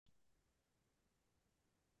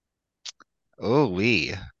Oh,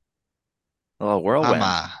 A little whirlwind.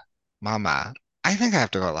 mama, mama. I think I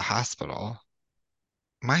have to go to the hospital.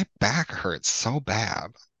 My back hurts so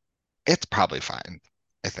bad. It's probably fine,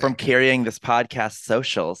 I From think. carrying this podcast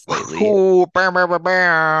socials lately. Ooh, bow, bow, bow,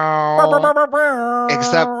 bow.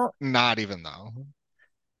 Except not even though.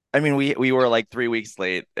 I mean, we were like 3 weeks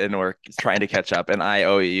late and we're trying to catch up, and I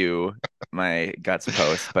owe you my guts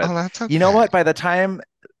post. But Oh, that's you know okay. what? By the time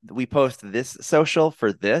we post this social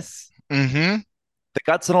for this, Mm-hmm. the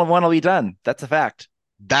guts one will be done. That's a fact.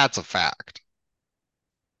 That's a fact.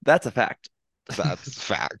 That's a fact. That's a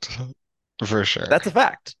fact. For sure. That's a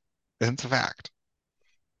fact. It's a fact.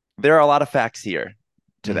 There are a lot of facts here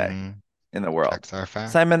today Mm-hmm. in the world. Facts are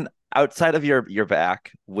fact. Simon, outside of your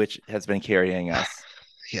back, which has been carrying us,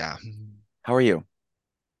 Yeah. how are you?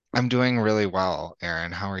 I'm doing really well,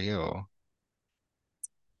 Aaron. How are you?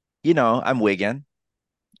 I'm wigging.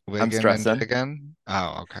 I'm Wiggin' and stressing, jiggin'?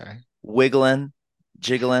 Oh, okay. wiggling,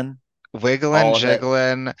 jiggling, Wiggling, all of it.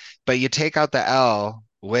 jiggling, but you take out the L,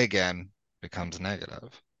 wiggin becomes negative.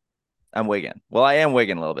 I'm wigging. Well, I am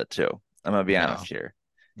wigging a little bit too. I'm gonna be Yeah, honest here.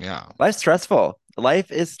 yeah. Life's stressful.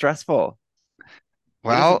 Life is stressful.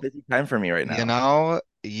 It is a Well, busy time for me right now.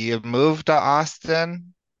 you moved to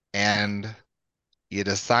Austin and you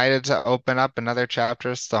decided to open up another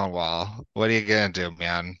chapter of Stonewall. What are you gonna do,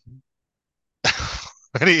 man?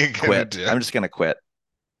 What are you gonna Quit. do? I'm just gonna quit.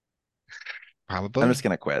 I'm just Probably.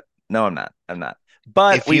 gonna quit. No, I'm not. I'm not.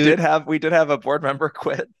 But If you, we did have a board member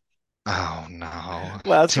quit oh no,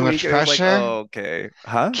 last too much week, and it was like, pressure? oh, okay,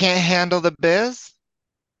 huh? Can't handle the biz?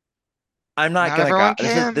 I'm not Not gonna everyone go.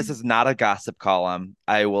 This can. is not a gossip column.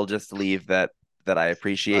 I will just leave that I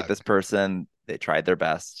appreciate Look, this person. They tried their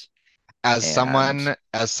best, as and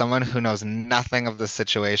someone who knows nothing of the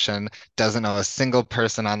situation, doesn't know a single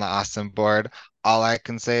person on the Austin board, all I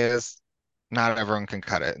can say is not everyone can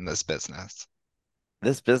cut it in this business.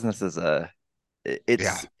 this business is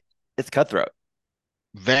Yeah, it's cutthroat.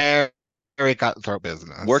 very, very cutthroat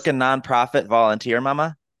business. Working nonprofit volunteer,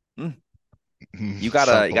 mama. Mm, So you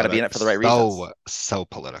gotta be political, in it for the right reasons. so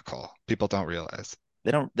political. People don't realize.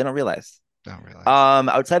 They don't realize. Don't realize.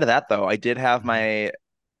 Outside of that though, I did have Mhm. my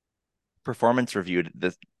performance reviewed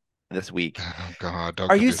this week. Oh God, don't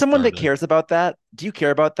Are get you me someone that started. cares about that? Do you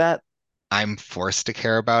care about that? I'm forced to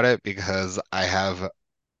care about it because I have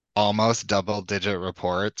almost double digit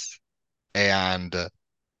reports. And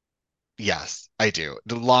yes, I do.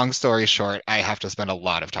 The long story short, I have to spend a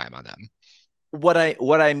lot of time on them. What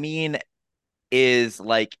I mean is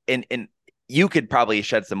like, and you could probably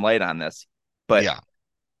shed some light on this, but Yeah.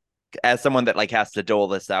 as someone that like has to dole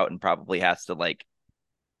this out and probably has to like,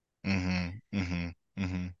 Hmm.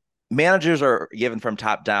 managers are given from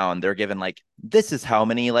top down. They're given like, this is how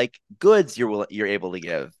many like goods you're able to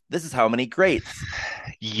give. This is how many greats.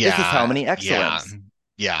 This is how Yeah, many yeah, excellents.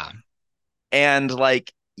 yeah. And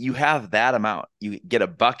like you have that amount, you get a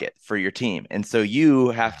bucket for your team, and so you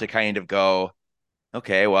have to kind of go,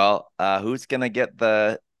 okay, well, who's gonna get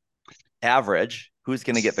the average? Who's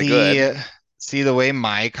gonna get the good? See, see the way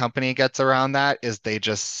my company gets around that is they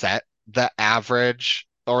just set the average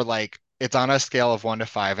or like it's on a scale of 1 to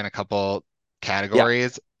 5 in a couple Yeah.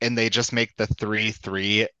 categories, and they just make the 3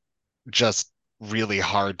 3 just really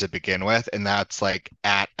hard to begin with, and that's like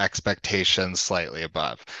at expectations slightly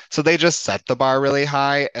above. So they just set the bar really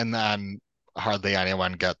high, and then hardly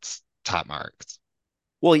anyone gets top marks.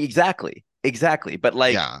 Well, exactly. But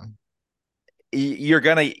like Yeah, you're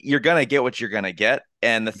gonna get what you're gonna get,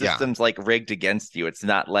 and the yeah, system's like rigged against you. It's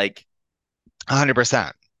not like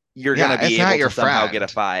 100%. you're gonna Yeah, it's be not able your to somehow get a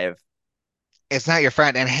friend. five. It's not your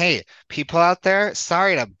friend. And hey, people out there,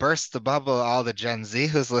 sorry to burst the bubble, all the Gen Z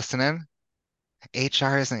who's listening.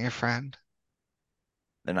 HR isn't your friend.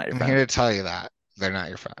 They're not your I'm here friend. to tell you that they're not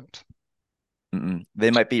your friend. Mm-mm.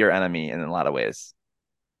 They might be your enemy in a lot of ways.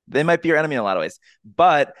 They might be your enemy in a lot of ways.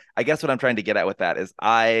 But I guess what I'm trying to get at with that is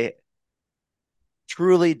I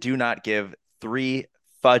truly do not give three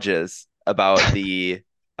fudges about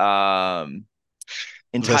um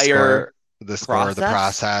The score, entire the process.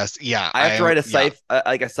 process. Yeah, I have to write yeah.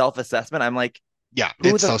 like a self-assessment. I'm like, Yeah, who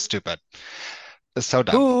it's the so stupid. It's so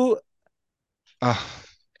dumb. who Oh,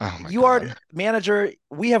 oh my you are God. manager,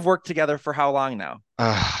 we have worked together for how long now?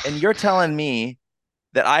 And Ugh. you're telling me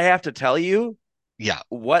that I have to tell you Yeah,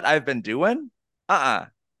 what I've been doing? Uh-uh.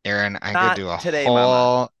 Aaron, I could Not do a today, mama.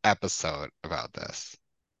 whole episode about this.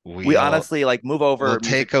 We We'll honestly like move we'll over music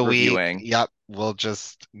take a week. reviewing, Yep, we'll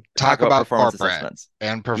just talk talk about about performance corporate assessments.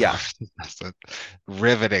 and Yeah. performance.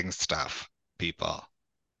 Riveting stuff, people.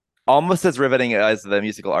 Almost as riveting as the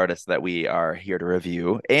musical artists that we are here to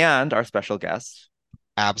review and our special guest.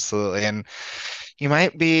 Absolutely. And You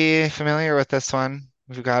might be familiar with this one.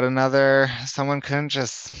 We've got another, someone couldn't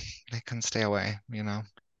just, they couldn't stay away, you know?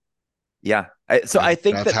 Yeah. So I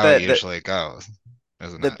think That's that how it usually goes,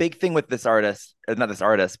 isn't the it? big thing with this artist, not this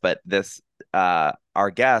artist, but this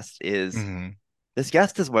our guest is Hmm. this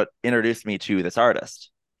guest is what introduced me to this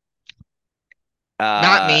artist.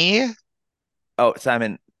 Not Uh me. oh,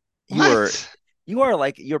 Simon, you were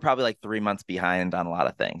What? you're probably like 3 months behind on a lot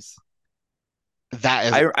of things. That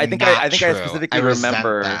is I not think I true. I specifically resent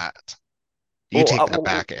remember. that. You take that Well,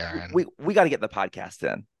 back, Aaron. we got to get the podcast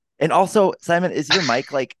in. And also, Simon, is your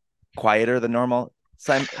mic like quieter than normal?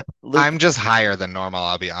 Simon, I'm Luke, just higher than normal,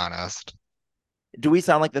 I'll be honest. do we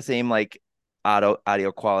sound like the same like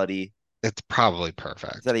audio quality? It's probably Is that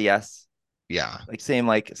perfect. a yes? Yeah. Like same.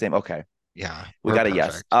 Okay, Yeah. we We're got a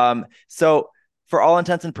yes. perfect. So for all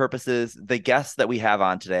intents and purposes, the guest that we have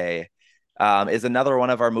on today, is another one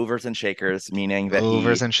of our movers and shakers, meaning that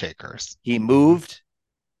Movers and shakers. he Hmm. moved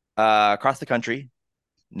across the country,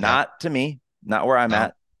 Yep. not to me, not where I'm No.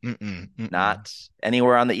 at, Mm-mm. Mm-mm. not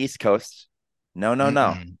anywhere on the East Coast. No, no,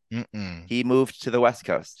 no. Mm-mm. Mm-mm. He moved to the West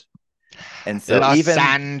Coast. And so Los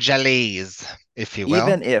Angeles, if you will.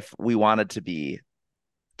 even if we wanted to be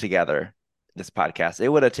together this podcast, it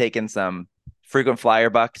would have taken some frequent flyer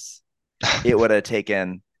bucks. It would have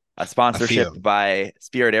taken a A sponsorship few. by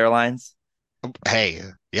Spirit Airlines. Hey,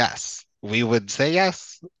 yes. We would say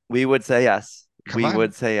yes. We would say yes. Come We on.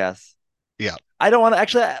 would say yes. Yeah. I don't want to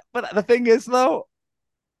actually, but the thing is though,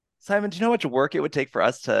 Simon, do you know how much work it would take for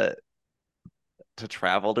us to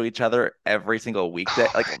travel to each other every single weekday?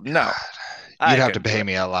 Oh Like, my no, God. You'd I have to couldn't do pay it.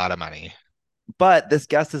 me a lot of money. But this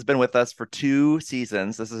guest has been with us for 2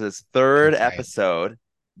 seasons. This is his third That's right. episode.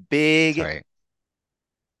 That's Big, right.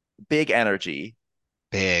 big energy.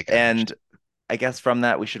 Big energy. And I guess from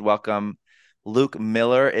that, we should welcome Luke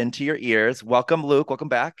Miller into your ears. Welcome, Luke. Welcome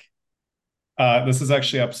back. This is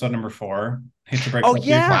actually episode number 4. Hate to break Oh, it up to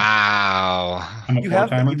you. yeah. Wow. I'm a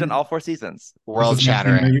four-timer. You've done all 4 seasons. This World is my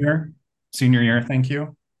senior chattering. year. Senior year, thank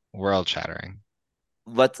you. World chattering.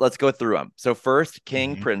 Let's go through them. So first,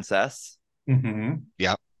 King Hmm. Princess,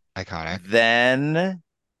 Yep. Iconic. then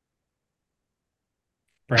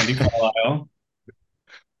Brandy Carlisle.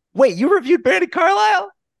 wait, you reviewed Brandon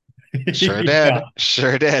Carlisle? Sure Yeah. did.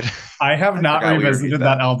 Sure did. I have I not forgot we reviewed revisited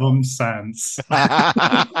that that. album since.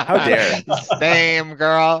 How dare? Same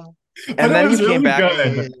girl. But And it then he was came really back.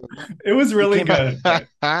 good. Same. It was He really came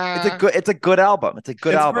back. good. It's a good album. It's a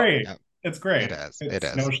good It's album. great. Yep, It's it great. is. It It's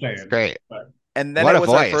is. no It's shade. great. But And then What it a was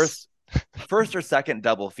our voice. first or second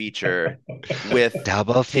double feature with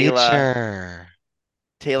Double Taylor, feature.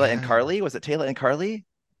 Taylor and Yeah. Carly. Was it Taylor and Carly?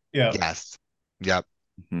 yeah. Yes. Yep.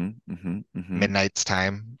 Mm-hmm. Midnight's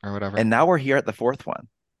time or whatever. And now we're here at the fourth one.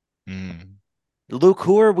 Mm. Luke,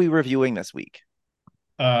 who are we reviewing this week?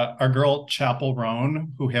 Our girl Chappell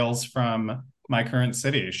Roan, who hails from my current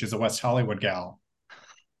city. She's a West Hollywood gal.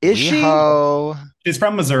 Is she? WeHo. She's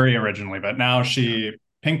from Missouri originally, but now she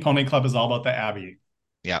Pink Pony Club is all about the Abbey.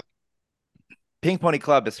 Yep. Pink Pony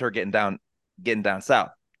Club is her getting down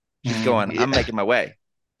south. She's going, Yeah. I'm making my way.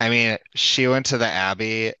 I mean, she went to the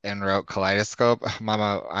Abbey and wrote Kaleidoscope.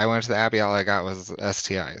 Mama, I went to the Abbey, all I got was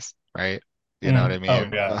STIs, right? You know what I Oh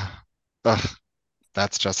mean? yeah. Ugh,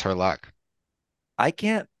 that's just her luck. I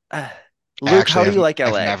can't. I Luke, how actually do have you like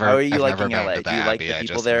LA? How are you I've never liking been LA? to the Do you like Abbey. the I people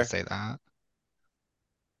just want to there? say that.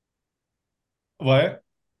 What?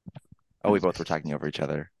 Oh, we both were talking over each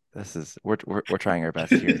other. This is we're trying our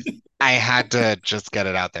best here. I had to just get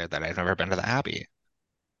it out there that I've never been to the Abbey.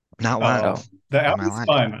 Not Oh, Oh, once the in my Abbey's life.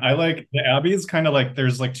 fun. I like the Abbey's kind of like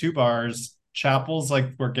there's like two bars. Chapel's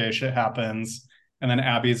like where gay shit happens, and then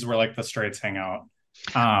Abbey's where like the straights hang out.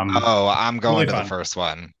 Oh, I'm Really going to the fun. first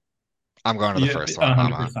one. I'm going to the Yeah, first one,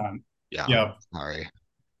 Mama. 100%. Yeah, Yeah. sorry.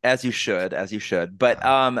 as you should, as you should. But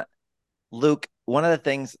Yeah. Luke, one of the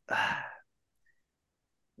things,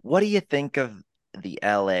 what do you think of the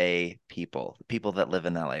LA people, the people that live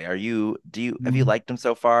in LA? Have you liked them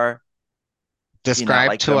so far? Have you not Describe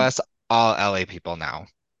liked to them? us all LA people now.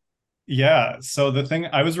 Yeah. So the thing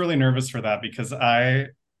I was really nervous for that because I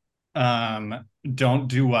don't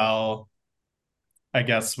do well, I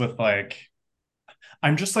guess, with like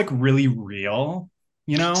I'm just like really real,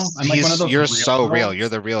 you know? I'm like one of those You're real so real. You're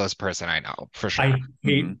girls. the realest person I know, for sure. I Hmm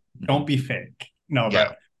hate don't be fake. No,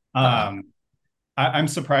 Yeah. but Uh-uh. I'm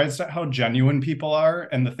surprised at how genuine people are.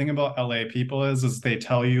 And the thing about LA people is they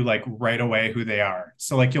tell you like right away who they are.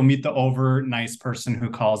 So like you'll meet the over nice person who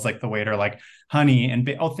calls like the waiter like honey and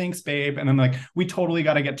oh thanks babe, and then like we totally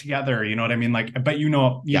got to get together. You know what I mean? Like, but Yeah. you're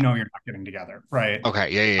not getting together, right?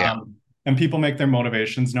 Okay. Yeah. Yeah. Yeah. And people make their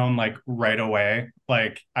motivations known like right away.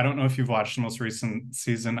 Like I don't know if you've watched the most recent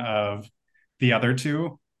season of the other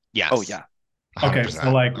two? Oh Yes, yeah. Okay, so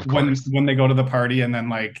 100%, like of when course. they go to the party and then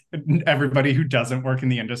like everybody who doesn't work in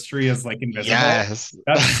the industry is like invisible. Yes.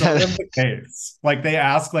 That's sort of the case. Like they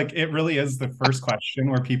ask, like it really is the first question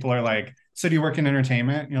where people are like, "So do you work in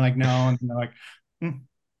entertainment?" And you're like, "No," and they're like, "Hmm,"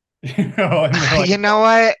 and they're like, You know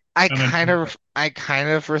what? "Done it." I kind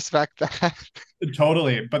of respect that.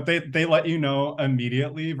 Totally, but they let you know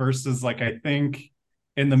immediately versus like I think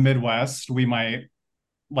in the Midwest we might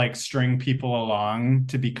like string people along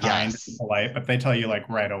to be kind and Yes. polite, but they tell you like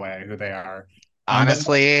right away who they are. But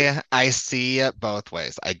Honestly, I see it both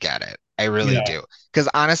ways. I get it. I really yeah, do. Because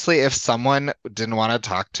honestly, if someone didn't want to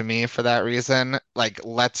talk to me for that reason, like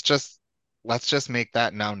let's just make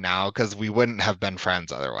that known now because we wouldn't have been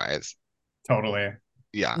friends otherwise. totally.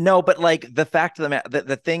 Yeah. No, but like the fact of the matter,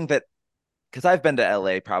 the thing that because I've been to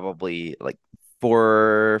LA probably like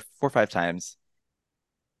four or five times.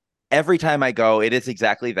 Every time I go, it is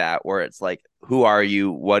exactly that, where it's like, who are you?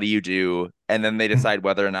 What do you do? And then they decide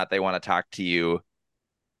whether or not they want to talk to you.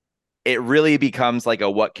 It really becomes like a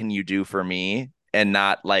what can you do for me and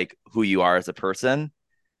not like who you are as a person.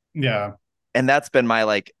 Yeah. And that's been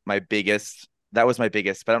my biggest that was my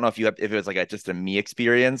biggest, but I don't know if it was like just a me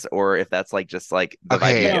experience or if that's like just like the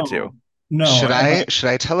vibe you Okay. get to. No, no. And like, Should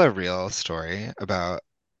I tell a real story about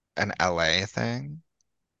an LA thing?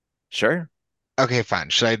 Sure. Okay, fine.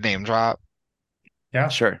 Should I name drop? yeah.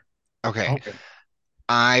 Sure. Okay. Okay.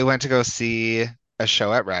 I went to go see a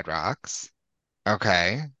show at Red Rocks.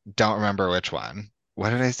 Okay. Don't remember which one.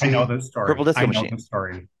 What did I I know see? this Purple story. I Disco know Machine. the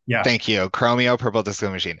story. Yeah. Thank you. Chromeo Purple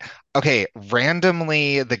Disco Machine. Okay,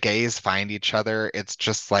 randomly the gays find each other. It's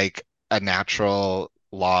just like a natural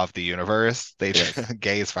law of the universe. They It is.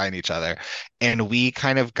 gays find each other. And we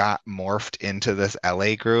kind of got morphed into this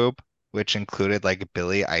LA group, which included like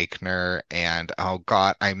Billy Eichner and oh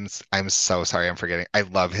God, I'm so sorry I'm forgetting. I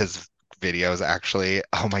love his videos actually.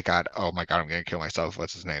 Oh my God. Oh my God, I'm gonna kill myself.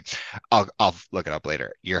 What's his name? I'll look it up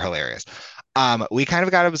later. You're hilarious. We kind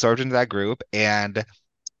of got absorbed into that group and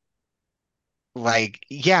like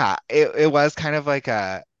yeah it was kind of like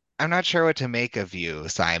a I'm not sure what to make of you,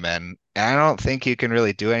 Simon, and I don't think you can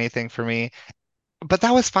really do anything for me, but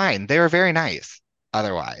that was fine. They were very nice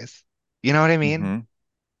otherwise, you know what I mean?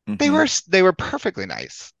 Mm-hmm. Mm-hmm. They were perfectly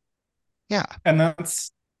nice. Yeah. And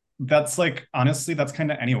that's like honestly, that's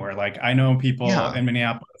kind of anywhere. Like I know people Yeah. in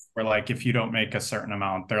Minneapolis where like if you don't make a certain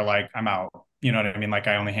amount, they're like, I'm out. You know what I mean? Like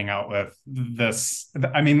I only hang out with this.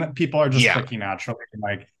 I mean, people are just Yeah, clicky naturally.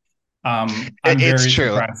 Like, I'm it's very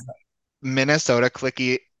true. surprised. Minnesota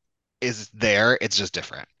clicky is there, it's just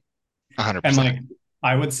different. And 100%. like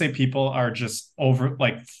I would say people are just over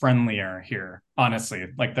like friendlier here, honestly.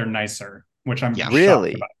 Like they're nicer, which I'm Yeah, shocked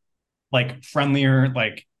Really? about. Like friendlier,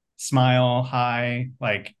 like smile, hi,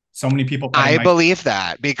 like so many people petting I my believe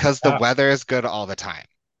that because the yeah, weather is good all the time.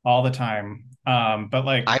 all the time. But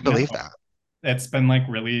like I no, believe that. it's been like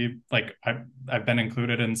really like I've been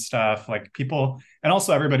included in stuff like people and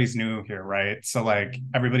also everybody's new here, right? So like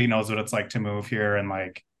everybody knows what it's like to move here and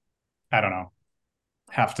like I don't know,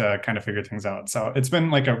 have to kind of figure things out. So it's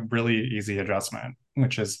been like a really easy adjustment,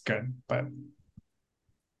 which is good. But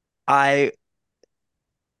I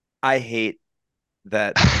I hate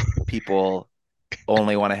that people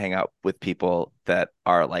only want to hang out with people that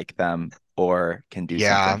are like them or can do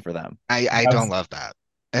something Yeah, for them. I don't that's love that.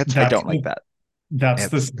 It's I that's don't fine. like that.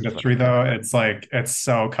 this It's industry whatever. though. It's like it's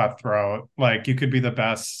so cutthroat. Like you could be the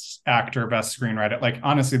best actor, best screenwriter. Like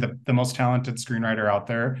honestly, the most talented screenwriter out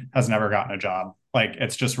there has never gotten a job. Like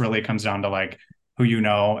it's just really comes down to like who you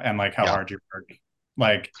know and like how Yeah, hard you work.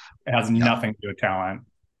 Like it has yeah. nothing to do with talent.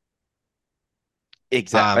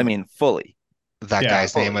 I Um, mean, fully. that Yeah.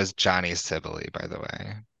 guy's name Fully. was Johnny Sibley, by the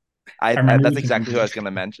way. I remember That's you exactly telling who I me. was going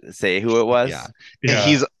to mention say who it Yeah. was. Yeah.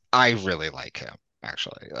 He's I really like him,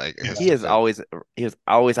 actually. Like his Yeah. He is stuff is always he is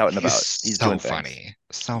always out and he's about. He's doing so things. funny.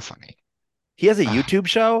 So funny. He has a Uh, YouTube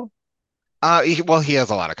show. well, he has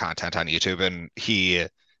a lot of content on YouTube and he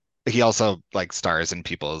also like stars in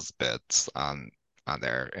people's bits on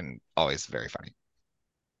there and always very funny.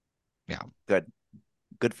 Yeah. Good.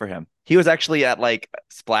 Good for him. He was actually at like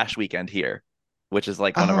Splash Weekend here, which is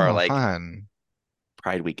like one of our Oh, like fun.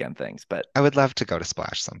 Pride Weekend things, but I would love to go to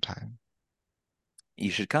Splash sometime.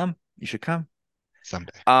 you should come. You should come.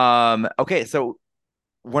 Someday. Okay, so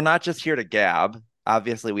we're not just here to gab.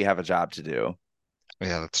 Obviously, we have a job to do,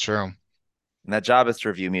 Yeah, that's true. and that job is to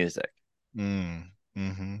review music. Mm,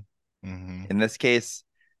 mm-hmm. Mm-hmm. In this case,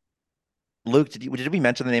 Luke, did we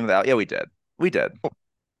mention the name of the album? Yeah, we did. We did.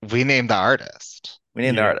 We named the artist. We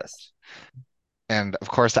named the Yeah. artist. And of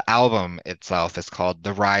course, the album itself is called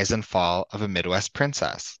The Rise and Fall of a Midwest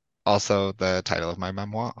Princess, also the title of my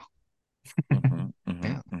memoir.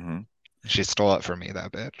 Yeah. Hmm. She stole it from me,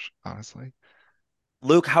 that bitch, honestly.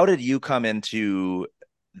 Luke, how did you come into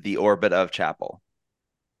the orbit of Chappell?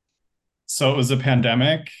 So it was a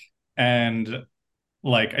pandemic, and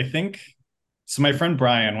like I think so. My friend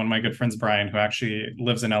Brian, one of my good friends, Brian, who actually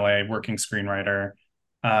lives in LA, working screenwriter,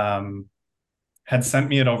 um, had sent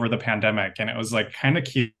me it over the pandemic, and it was like kind of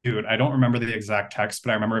cute. I don't remember the exact text,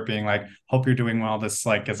 but I remember it being like, "Hope you're doing well. This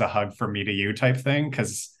like is a hug from me to you" type thing,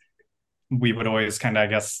 because we would always kind of, I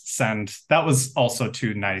guess, send. That was also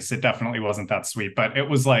too nice. It definitely wasn't that sweet, but it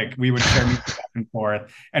was like we would share music back and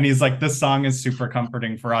forth. And he's like, "This song is super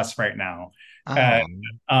comforting for us right now." And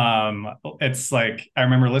Oh, it's like I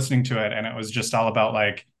remember listening to it, and it was just all about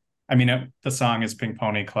like, I mean, the song is Pink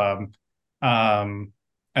Pony Club, um,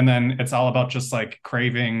 and then it's all about just like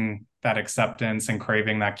craving that acceptance and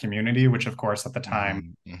craving that community, which of course at the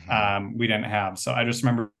time we didn't have. So I just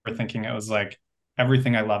remember thinking it was like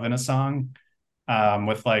everything I love in a song.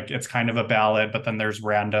 With like it's kind of a ballad, but then there's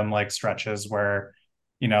random like stretches where,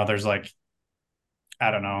 there's like I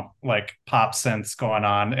don't know, like pop synths going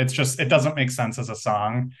on. It's just it doesn't make sense as a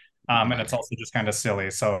song. And it's right. also just kind of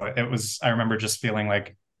silly. So it was I remember just feeling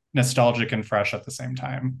like nostalgic and fresh at the same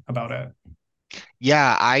time about it.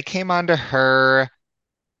 Yeah, I came onto her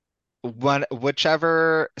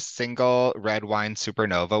whichever single Red Wine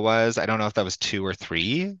Supernova was. I don't know if that was two or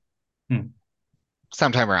three, Hmm.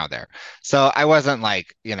 sometime around there. So I wasn't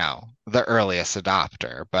like, the earliest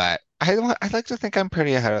adopter, but I like to think I'm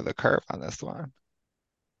pretty ahead of the curve on this one.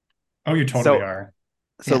 Oh, you totally So, are.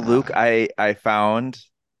 so Luke, Yeah. I found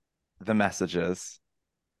the messages.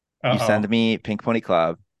 You Uh-oh. send me Pink Pony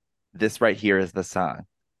Club. This right here is the song.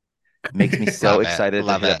 Makes me so Love it. excited to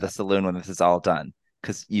Love hit up it. the saloon when this is all done.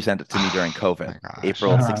 Because you sent it to me during Oh COVID, my gosh.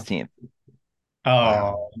 April Uh-huh. 16th.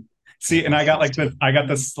 Wow. Oh. See, and April I got like 16th. I got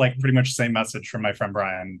this like pretty much same message from my friend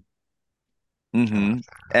Brian. I love Hmm. that.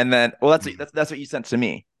 And then, well, Mm. that's what you sent to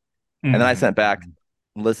me. And then I Mhm. sent back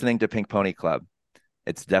listening to Pink Pony Club.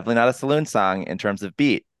 It's definitely not a saloon song in terms of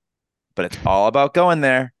beat, but it's all about going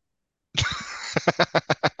there.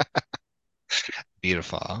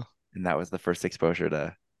 Beautiful. And that was the first exposure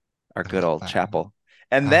to our I good love old that. chapel.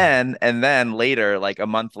 And Oh, then later, like a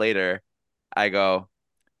month later, I go,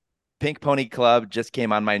 Pink Pony Club just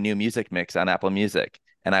came on my new music mix on Apple Music.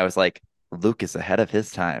 And I was like, Luke is ahead of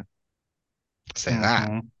his time. say that.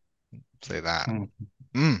 Mhm. Say that. Mhm.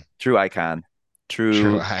 Mm, True icon. true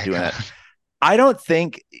True doing icon. it. I don't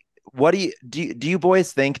think what do you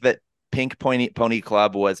boys think that Pony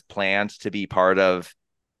Club was planned to be part of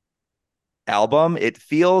album? It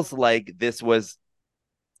feels like this was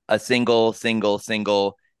a single,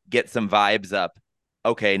 get some vibes up.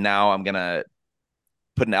 Okay, now I'm gonna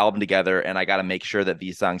put an album together and I gotta make sure that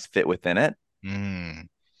these songs fit within it. Mm.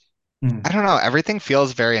 I Mhm. don't know. Everything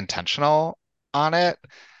feels very intentional on it.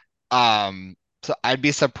 So I'd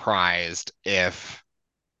be surprised if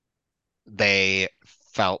they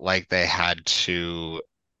felt like they had to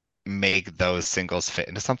make those singles fit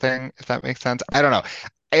into something, if that makes sense. I don't know.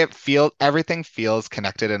 Everything feels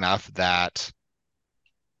connected enough that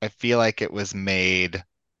I feel like it was made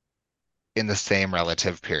in the same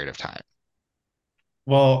relative period of time.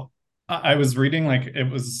 Well, I was reading like it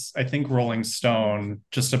was I think Rolling Stone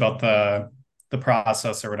just about the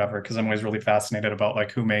process or whatever because I'm always really fascinated about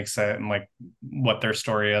like who makes it and like what their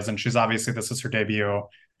story is. And she's obviously this is her debut.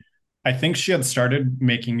 I think she had started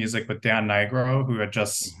making music with Dan Nigro, who had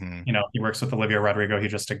just Hmm. he works with Olivia Rodrigo. He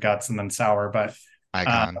just did Guts and then Sour, but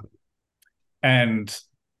uh, Icon. and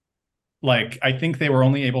like I think they were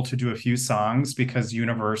only able to do a few songs because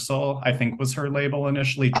Universal, I think, was her label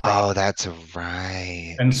initially Oh, dropped. that's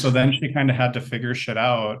right. And so then she kind of had to figure shit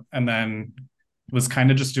out and then was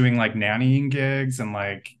kind of just doing like nannying gigs and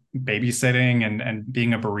like babysitting and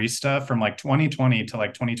being a barista from like 2020 to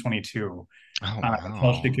like 2022 Oh,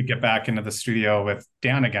 until she wow. could get back into the studio with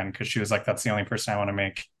Dan again because she was like, that's the only person I want to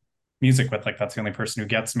make music with. Like, that's the only person who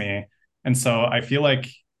gets me. And so I feel like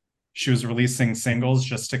she was releasing singles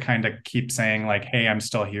just to kind of keep saying like, hey, I'm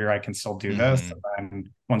still here. I can still do this. Hmm. And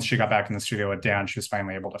then once she got back in the studio with Dan, she was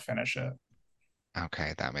finally able to finish it.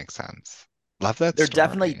 Okay, that makes sense. Love that There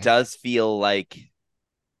definitely story. does feel like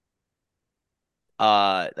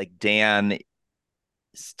Dan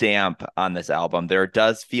stamp on this album. There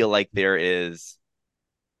does feel like there is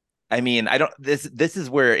I mean, I don't this is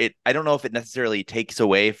where it I don't know if it necessarily takes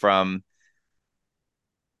away from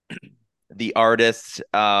the artist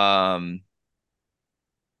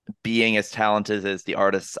being as talented as the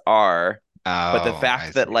artists are, but the Oh, I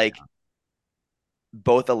fact that see. like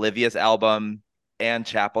both Olivia's album and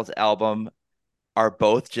Chappell's album are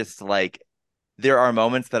both just like there are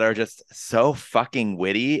moments that are just so fucking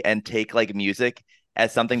witty and take like music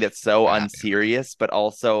as something that's so Yeah. unserious, but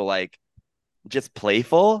also like just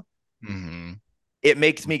playful. Hmm. It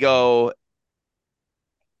makes me go,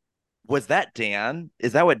 was that Dan?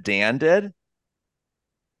 Is that what Dan did?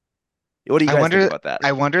 What do you I guys think wonder about that?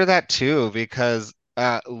 I wonder that too because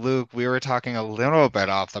Luke, we were talking a little bit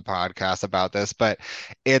off the podcast about this, but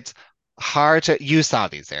it's hard to you saw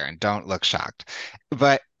these, Aaron, don't look shocked.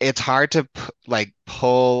 But it's hard to like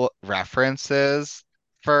pull references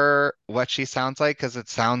for what she sounds like because it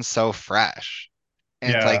sounds so fresh.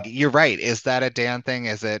 And it's like Yeah. you're right. Is that a Dan thing?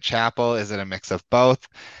 Is it Chappell? Is it a mix of both?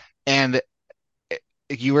 And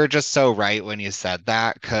you were just so right when you said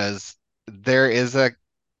that because there is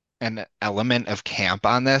an element of camp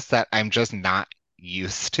on this that I'm just not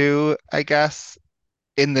used to, I guess,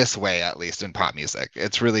 in this way, at least in pop music.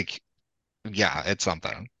 It's really, yeah, it's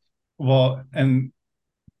something. Well, and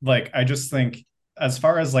like I just think as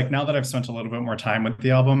far as like now that I've spent a little bit more time with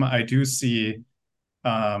the album, I do see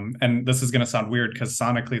and this is going to sound weird because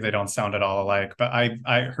sonically they don't sound at all alike, but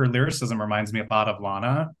I her lyricism reminds me a lot of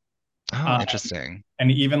Lana. Oh, Uh, interesting.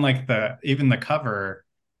 and even like the cover,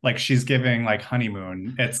 like she's giving like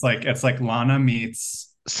honeymoon. It's like Lana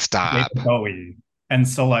meets David Stop. Bowie. And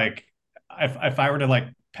so like if I were to like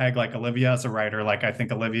peg like Olivia as a writer, like I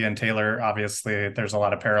think Olivia and Taylor, obviously there's a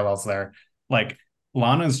lot of parallels there. Like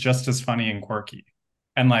Lana's just as funny and quirky.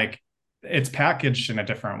 And like it's packaged in a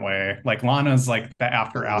different way. Like Lana's like the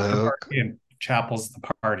after Luke, party and Chapel's the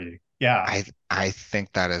party. Yeah. I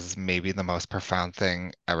think that is maybe the most profound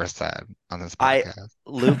thing ever said on this I podcast.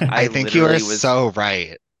 Luke, I I think you are literally was so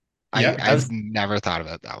right. Yeah. I I've was never thought of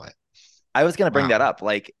it that way. I was gonna bring that Wow. up.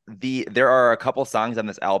 Like there are a couple songs on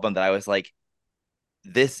this album that I was like,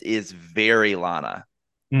 this is very Lana.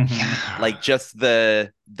 Hmm. Yeah. Like just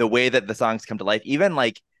the way that the songs come to life. Even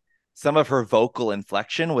like some of her vocal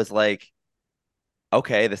inflection was like,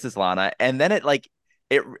 okay, this is Lana. And then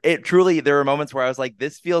it truly there were moments where I was like,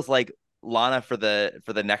 this feels like Lana for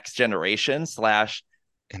the next generation slash,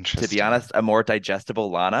 to be Interesting. honest, a more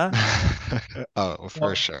digestible Lana. Oh, for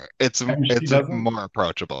Well, sure. and she It's doesn't more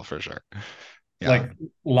approachable for sure. Yeah. like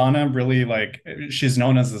Lana really like she's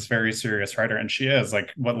known as this very serious writer, and she is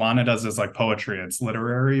like what Lana does is like poetry. It's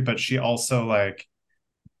literary, but she also like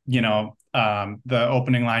the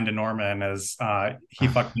opening line to Norman is he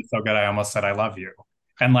fucked me so good I almost said I love you.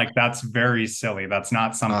 And like that's very silly. That's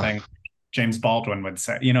not something Oh, James Baldwin would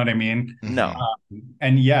say. You know what I mean? No. hmm.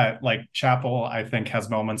 And yet, like Chappell, I think has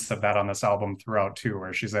moments of that on this album throughout too,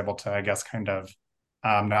 where she's able to, I guess, kind of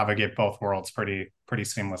navigate both worlds pretty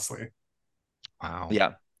seamlessly. Wow.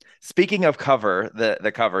 Yeah. Speaking of cover,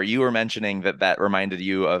 the cover, you were mentioning that reminded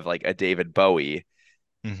you of like a David Bowie.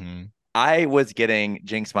 Hmm. I was getting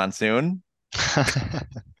Jinx Monsoon. I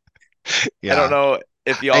don't Yeah. know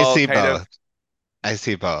if I y'all see kind of both. I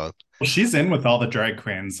see both. Well, she's in with all the drag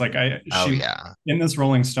queens. Like Oh she yeah. in this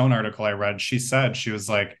Rolling Stone article I read, she said she was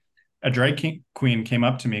like a queen came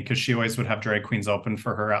up to me because she always would have drag queens open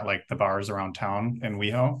for her at like the bars around town in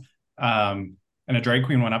WeHo. And a drag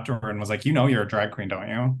queen went up to her and was like, you're a drag queen, don't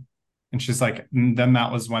you? And she's like, then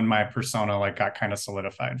that was when my persona like got kind of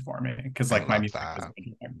solidified for me because I like my love music is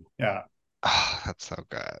that. yeah, Oh, that's so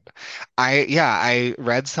good. I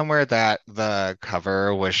read somewhere that the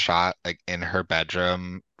cover was shot like in her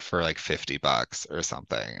bedroom for like $50 or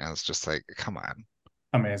something. And I was just like, come on.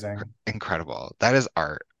 amazing. Incredible. That is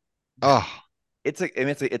art. Oh, it's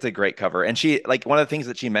a great cover. And she like one of the things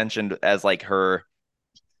that she mentioned as like her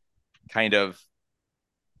kind of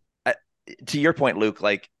uh, to your point, Luke,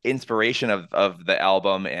 like inspiration of the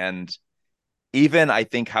album and even I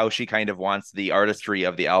think how she kind of wants the artistry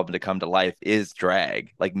of the album to come to life is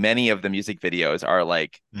drag. Like many of the music videos are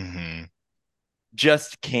like hmm.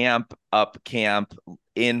 just camp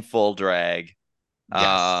in full drag.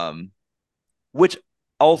 Yes. Um, which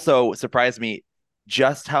also surprised me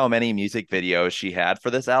just how many music videos she had for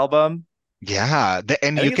this album. Yeah,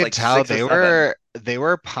 and I you think it's could like tell six or seven. they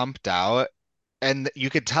were pumped out and you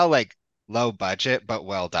could tell like low budget but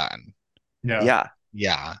well done. Yeah. Yeah.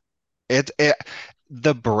 Yeah. It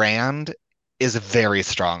the brand is very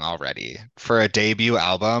strong already for a debut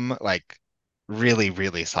album, like really,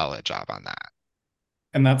 really solid job on that.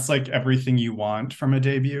 And that's like everything you want from a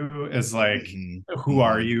debut is like, Hmm. who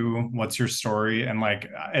are Hmm. you? What's your story? And like,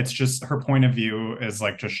 it's just her point of view is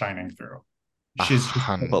like just shining through. A She's just a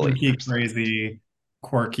Fully. hundred kooky, percent. crazy,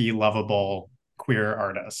 quirky, lovable queer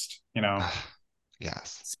artist, you know?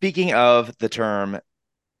 Yes. Speaking of the term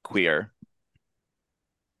queer,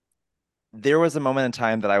 there was a moment in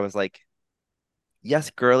time that I was like, yes,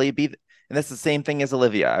 girly, and that's the same thing as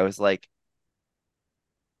Olivia. I was like,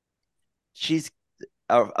 she's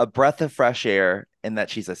a breath of fresh air in that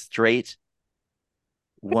she's a straight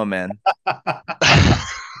woman.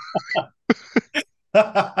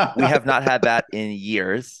 We have not had that in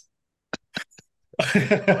years.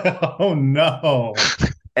 Oh no.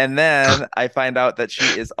 And then I find out that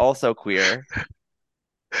she is also queer.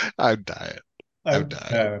 I'm dying. I'm I'm dying.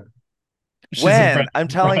 dead. She's a When I'm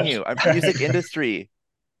telling fresh. you, I'm music industry.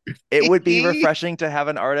 It would be refreshing to have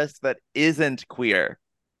an artist that isn't queer.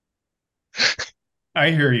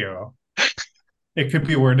 I hear you. It could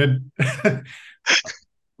be worded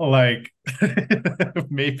like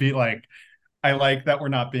maybe like I like that we're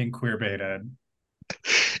not being queer baited.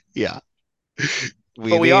 Yeah.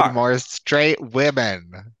 But We we need are. more straight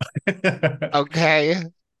women. Okay?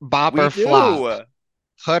 Bop We or flop. do.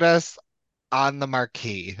 Put us on the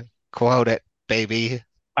marquee. Quote it, baby.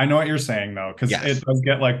 I know what you're saying though, because it Yes. does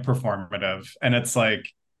get like performative, and it's like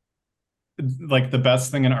the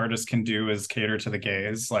best thing an artist can do is cater to the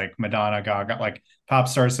gays, like Madonna, Gaga, like pop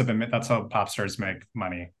stars have been. That's how pop stars make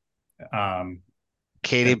money. Um,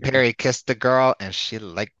 Katy it, Perry kissed the girl and she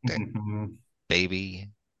liked it, Mhm.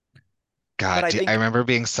 baby. But God, I I think remember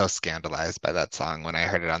being so scandalized by that song when I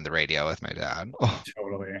heard it on the radio with my dad. Oh,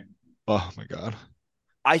 Totally. oh my God.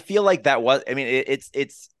 I feel like that was, I mean,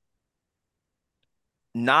 it's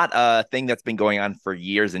not a thing that's been going on for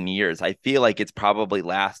years and years. I feel like it's probably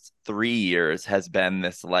last 3 years has been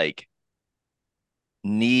this like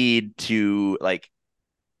need to like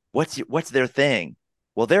what's their thing?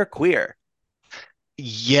 Well, they're queer.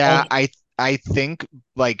 Yeah, Oh, I think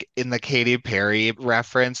like in the Katy Perry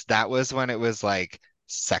reference, that was when it was like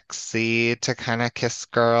sexy to kind of kiss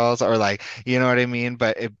girls or like, you know what I mean?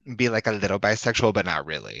 But it'd be like a little bisexual, but not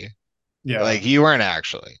really. yeah. Like you weren't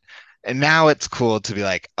actually. And now it's cool to be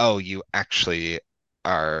like, oh, you actually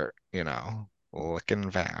are,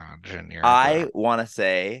 licking vag and you're a I girl. want to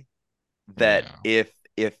say that Yeah. if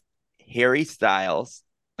Harry Styles,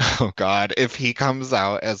 Oh God, if he comes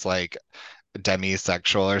out as like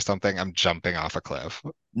demisexual or something, I'm jumping off a cliff.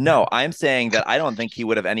 no, I'm saying that I don't think he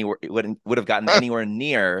would have gotten anywhere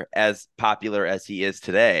near as popular as he is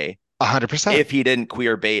today 100%. if he didn't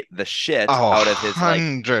queer bait the shit Oh, out of his like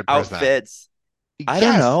 100%. outfits. I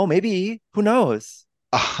don't Yes, know, maybe who knows?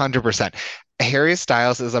 100%. Harry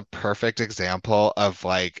Styles is a perfect example of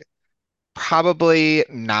like probably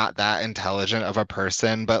not that intelligent of a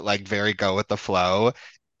person, but like very go with the flow,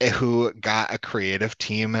 who got a creative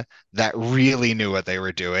team that really knew what they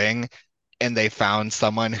were doing. And they found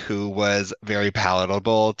someone who was very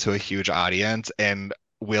palatable to a huge audience and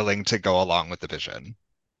willing to go along with the vision.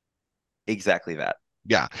 Exactly that.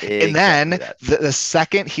 Yeah. And Exactly then that. the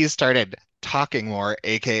second he started talking more,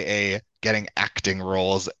 aka getting acting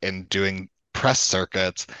roles and doing press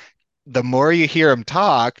circuits, the more you hear him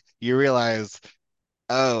talk, you realize,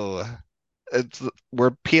 oh, it's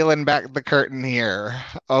we're peeling back the curtain here.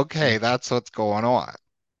 Okay, that's what's going on.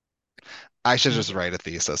 I should just write a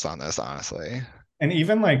thesis on this, honestly. And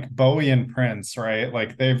even like Bowie and Prince, right?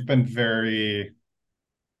 Like they've been very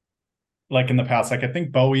like in the past. Like I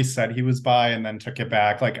think Bowie said he was bi and then took it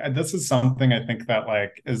back. Like this is something I think that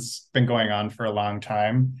like has been going on for a long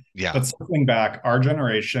time. Yeah. But circling back, our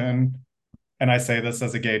generation, and I say this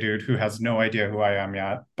as a gay dude who has no idea who I am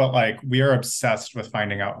yet, but like we are obsessed with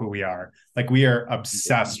finding out who we are. Like we are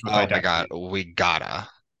obsessed with Oh my God, identity. we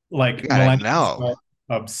Like gotta millennials know. are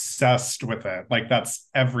obsessed with it. Like that's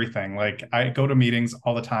everything. Like I go to meetings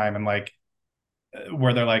all the time and like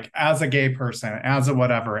where they're like, as a gay person, as a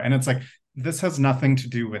whatever. And it's like, this has nothing to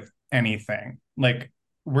do with anything. Like,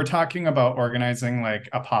 we're talking about organizing like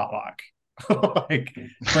a potluck. Like,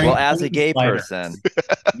 Well, bring as a gay sliders. person,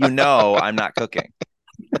 you know I'm not cooking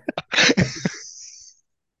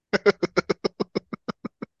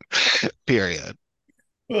Period.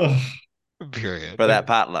 Ugh, Period. for that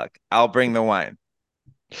potluck. I'll bring the wine.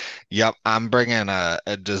 Yep, I'm bringing a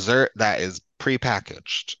dessert that is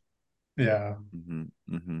prepackaged hmm yeah.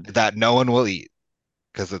 hmm that no one will eat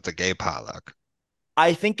because it's a gay potluck.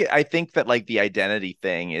 I think that like the identity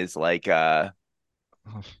thing is like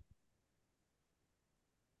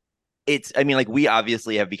it's I mean like we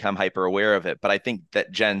obviously have become hyper aware of it, but I think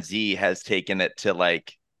that Gen Z has taken it to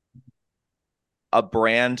like a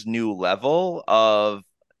brand new level of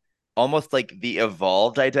almost like the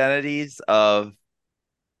evolved identities of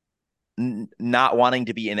not wanting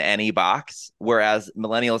to be in any box, whereas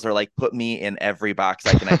millennials are like, put me in every box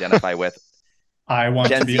I can identify with. I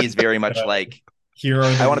want to Gen be, Z is very much like, here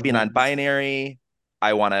are I the want to be rules. non-binary.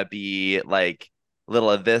 I want to be like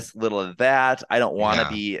little of this, little of that. I don't want to Yeah.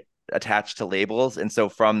 be attached to labels. And so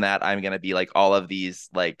from that, I'm going to be like all of these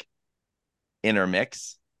like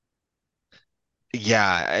intermix.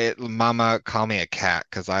 Yeah, Mama, call me a cat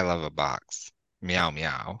because I love a box. Meow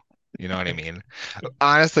meow. You know what I mean?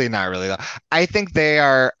 Honestly, not really though. I think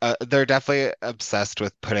they're definitely obsessed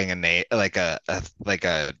with putting a name like a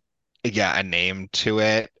name to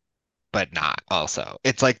it, but not also.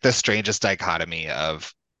 It's like the strangest dichotomy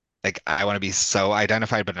of like I want to be so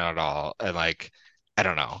identified but not at all. And like I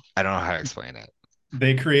don't know. I don't know how to explain it.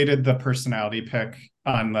 They created the personality pic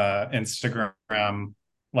on the Instagram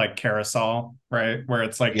like carousel, right? Where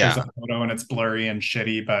it's like there's a Yeah. photo and it's blurry and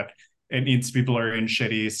shitty, but it needs to be blurry and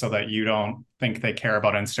shitty so that you don't think they care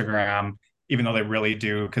about Instagram, even though they really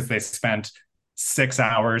do, because they spent 6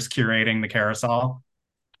 hours curating the carousel.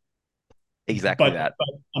 Exactly But, that. but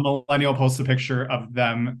a millennial posts a picture of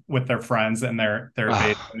them with their friends and their baby.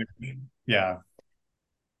 Oh, Yeah.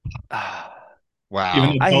 Even wow.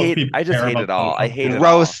 though those people I just care hate about it all. I social hate it proof.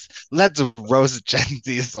 all. Let's roast Gen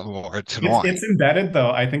Z some more It's tonight. embedded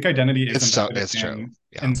though. I think identity is embedded It's true.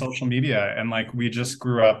 Yeah. in social media, and like we just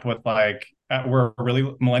grew up with like we're really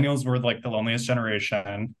millennials were like the loneliest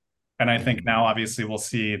generation, and I think Mhm. now obviously we'll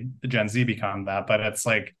see the Gen Z become that. But it's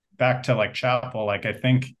like back to like Chappell. Like I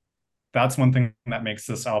think that's one thing that makes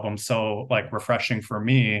this album so like refreshing for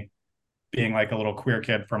me, being like a little queer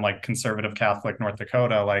kid from like conservative Catholic North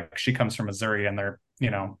Dakota. Like she comes from Missouri, and they're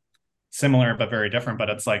similar but very different. But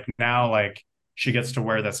it's like now like she gets to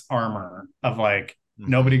wear this armor of like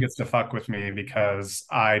nobody Mhm. gets to fuck with me because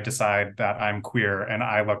I decide that I'm queer and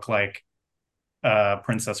I look like a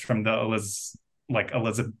princess from the like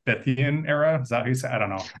Elizabethan era. Is that how you say? I don't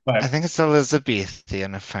know, I but think it's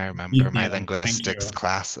Elizabethan if I remember my Elizabethan. Thank linguistics you.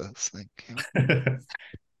 classes. Thank you.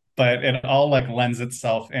 But it all like lends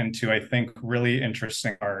itself into I think really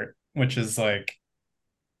interesting art, which is like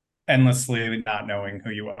endlessly not knowing who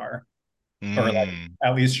you are, or like Mm.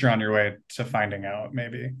 at least you're on your way to finding out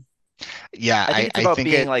maybe. Yeah, I think it's I about think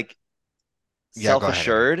being it like yeah, go ahead, Aaron.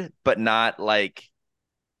 self-assured, but not like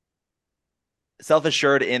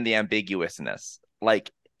self-assured in the ambiguousness.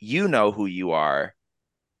 Like you know who you are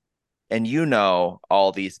and you know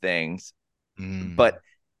all these things, but Mm.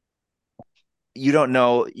 you don't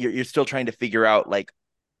know you're still trying to figure out like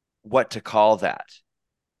what to call that.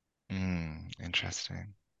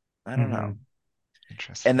 Interesting. I don't know. Mm-hmm. And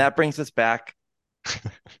Interesting. that brings us back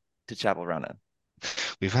to Chappell Roan.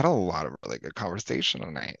 We've had a lot of really good conversation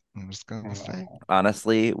tonight. I'm just gonna say.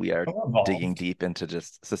 Honestly, we are So digging evolved. deep into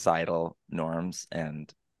just societal norms,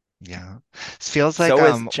 and Yeah. It feels like so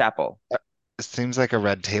is Chappell. it seems like a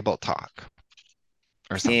red table talk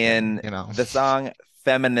or something, In the song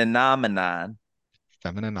Femininomenon,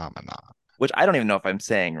 Feminine. which I don't even know if I'm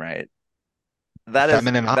saying right.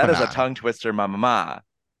 Feminine. That is a tongue twister, mama.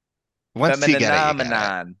 Once you get it, you get it.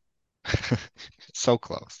 Femininomenon. So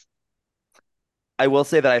close. I will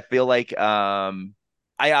say that I feel like I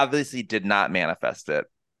obviously did not manifest it,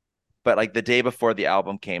 but like the day before the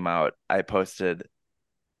album came out, I posted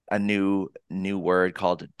a new word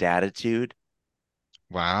called datitude,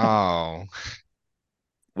 Wow.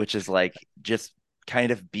 which is like just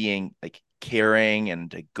kind of being like caring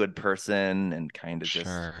and a good person and kind of just,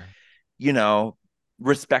 Sure. you know,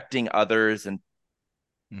 respecting others and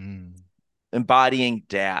Mm. embodying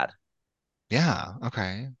Yeah.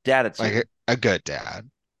 Okay. Like datitude. a good dad.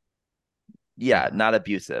 Yeah, Yeah. not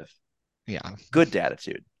abusive, Yeah. good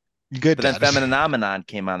datitude. Good But then dad. Femininomenon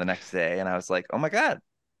came on the next day, and I was like, oh my God,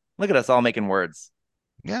 look at us all making words.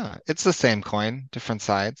 Yeah. It's the same coin, different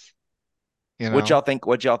sides, you What know? y'all think?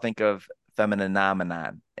 What y'all think of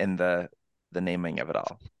Femininomenon in the naming of it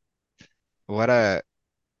all? What a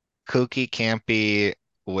kooky, campy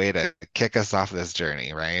way to kick us off this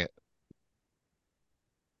journey, right?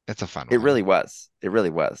 It's a fun It really one. was. It really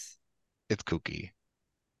was. It's kooky.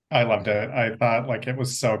 I loved Yeah. it. I thought like it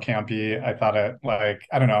was so campy. I thought it like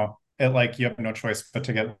I don't know. It like you have no choice but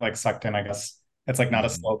to get like sucked in, I guess. It's like not a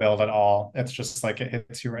Mhm. slow build at all. It's just like it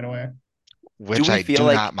hits you right away. Do Which we I feel do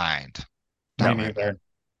not like mind. Me Don't mind neither.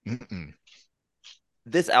 it. Mm-mm.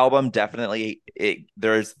 this album definitely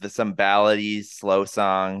there's some ballady, slow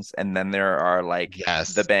songs, and then there are like the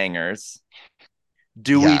Yes. bangers.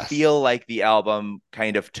 Do we Yes. feel like the album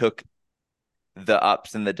kind of took the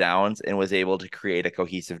ups and the downs and was able to create a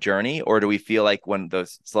cohesive journey, or do we feel like when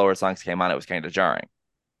those slower songs came on, it was kind of jarring?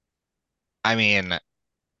 I mean,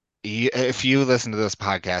 if you listen to this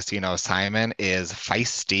podcast, you know Simon is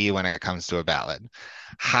feisty when it comes to a ballad.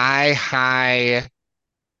 High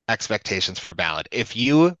expectations for ballad. If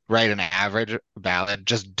you write an average ballad,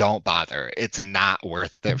 just don't bother. It's not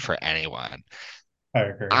worth it for anyone. I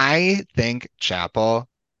agree. I think Chappell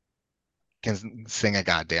can sing a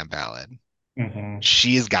goddamn ballad. Hmm.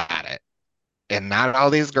 She's got it. And not all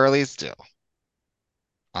these girlies do.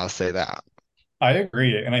 I'll say that. I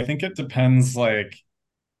agree. And I think it depends, like,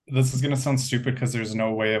 this is gonna sound stupid because there's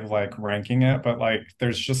no way of like ranking it, but like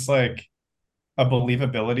there's just like a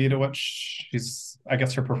believability to what she's, I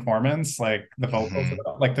guess, her performance, like the vocals,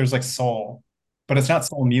 Hmm. like there's like soul, but it's not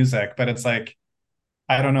soul music, but it's like,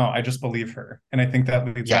 I don't know, I just believe her. And I think that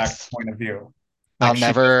leads back to Yes. point of view. I'll Like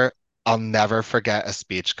she just never I'll never forget a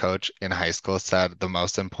speech coach in high school said the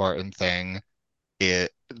most important thing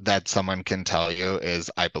that someone can tell you is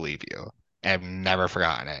I believe you. I've never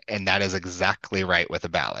forgotten it. And that is exactly right with a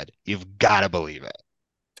ballad. You've got to believe it.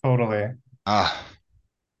 totally. Ah,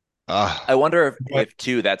 ah. I wonder if But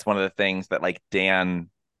too that's one of the things that like Dan,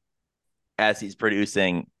 as he's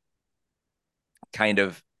producing, kind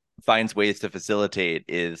of finds ways to facilitate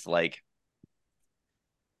is like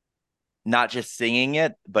not just singing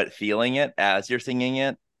it, but feeling it as you're singing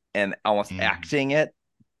it and almost Mhm. acting it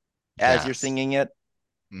as you're Yes. singing it.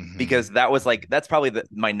 Hmm. Because that was like, that's probably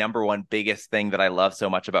my number one biggest thing that I love so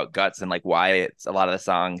much about Guts and like why it's a lot of the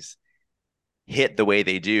songs hit the way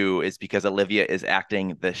they do is because Olivia is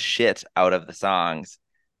acting the shit out of the songs.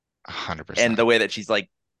 And 100%. the way that she's like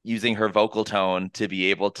using her vocal tone to be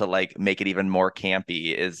able to like make it even more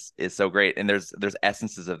campy is so great. And there's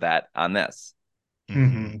essences of that on this. Hmm.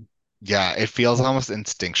 mhm. Yeah, it feels almost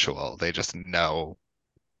instinctual. They just know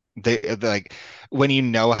like when you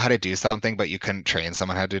know how to do something, but you couldn't train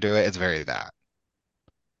someone how to do it, it's very that.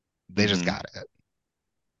 They just Mm-hmm. got it.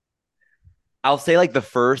 I'll say like the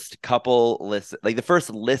first couple listen, like the first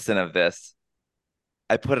listen of this,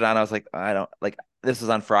 I put it on. I was like, I don't like this was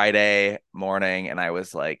on Friday morning, and I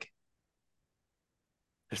was like,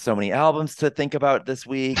 there's so many albums to think about this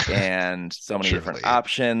week and so many different Truly.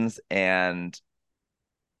 options. And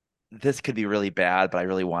this could be really bad, but I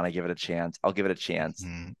really want to give it a chance. I'll give it a chance.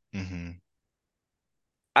 Hmm. Hmm.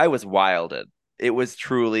 I was wilded. It was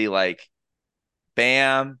truly like,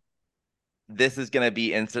 bam, this is going to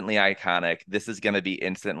be instantly iconic. This is going to be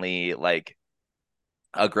instantly like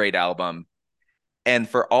a great album. And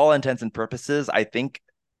for all intents and purposes, I think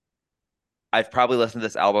I've probably listened to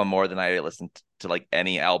this album more than I listened to like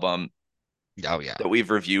any album Oh yeah. that we've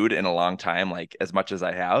reviewed in a long time, like as much as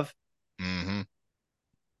I have. Hmm.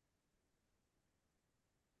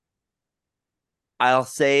 I'll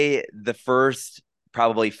say the first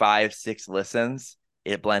probably 5, 6 listens,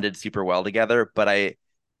 it blended super well together. But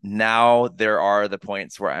now there are the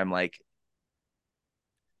points where I'm like,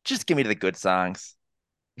 just give me the good songs.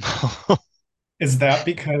 Is that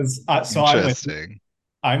because so Interesting.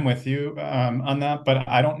 I'm with you on that, but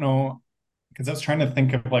I don't know because I was trying to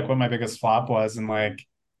think of like what my biggest flop was, and like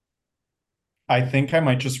I think I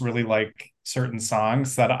might just really like certain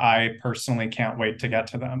songs that I personally can't wait to get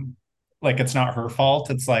to them. Like it's not her fault.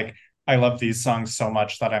 It's like I love these songs so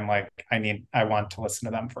much that I'm like I want to listen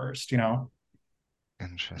to them first, you know?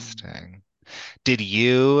 Interesting. Did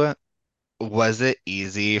you, was it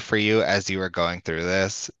easy for you as you were going through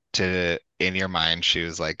this to, in your mind,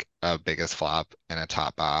 choose like a biggest flop and a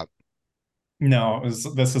top bop? No,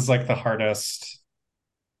 this is like the hardest.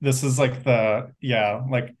 This is like the yeah,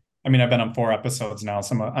 like I mean I've been on 4 episodes now,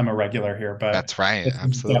 so I'm a regular here, but That's right. this is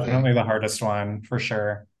Absolutely. definitely the hardest one for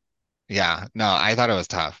sure. Yeah. No, I thought it was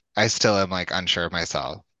tough. I still am like unsure of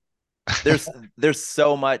myself. There's there's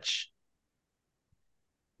so much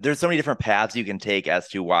there's so many different paths you can take as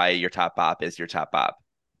to why your top bop is your top bop.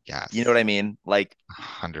 You know what Yes. I mean? Like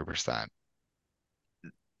 100%.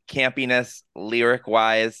 campiness, lyric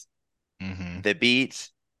wise, Hmm. the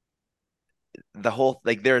beat, the whole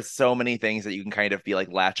like there's so many things that you can kind of be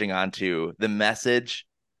like latching onto. The message,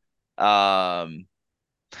 um,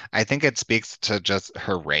 I think it speaks to just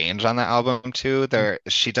her range on the album too.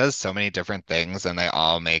 She does so many different things and they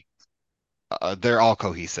all make they're all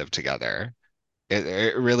cohesive together.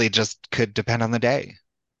 It really just could depend on the day,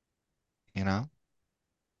 you know?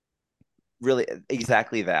 really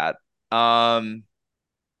exactly that. Um,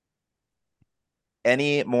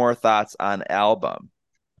 any more thoughts on album,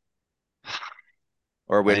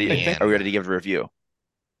 or I ready? I think Are we mean, ready to give a review?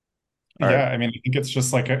 Or yeah, I mean I think it's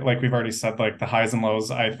just like we've already said, like the highs and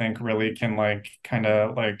lows I think really can like kind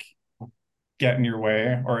of like get in your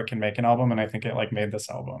way or it can make an album, and I think it like made this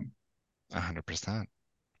album. 100%.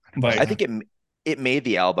 I 100%. think it made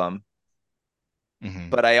the album,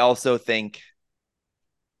 Hmm. but I also think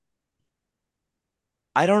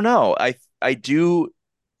I don't know. I do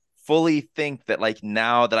fully think that like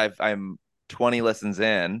now that I'm 20 listens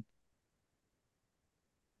in,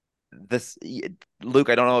 this Luke,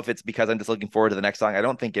 I don't know if it's because I'm just looking forward to the next song. I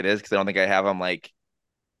don't think it is because I don't think I have.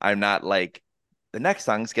 I'm not like the next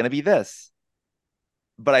song's gonna be this.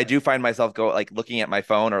 But I do find myself go like looking at my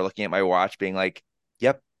phone or looking at my watch, being like,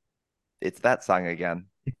 "Yep, it's that song again."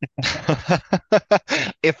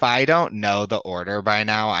 If I don't know the order by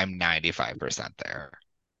now, I'm 95% there.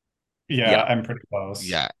 Yeah, Yeah. I'm pretty close.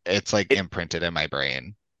 Yeah, it's like It imprinted in my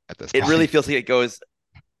brain at this it really point. feels like it goes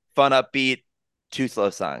fun upbeat, two slow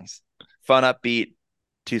songs. Fun upbeat,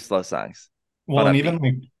 two slow songs. Well, Fun and even upbeat.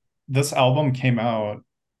 like this album came out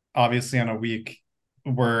obviously on a week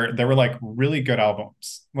where there were like really good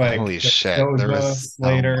albums, like Holy shit, there Doja, was so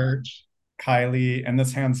Slater, much. Kylie, and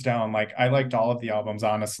this hands down, like I liked all of the albums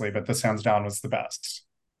honestly, but this hands down was the best,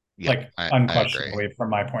 Yep, like I agree. unquestionably from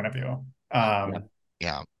my point of view. Yeah.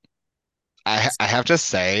 Yeah. I have to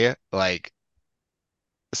say, like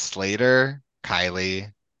Slater,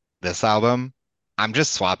 Kylie, this album, I'm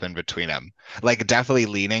just swapping between them. Like definitely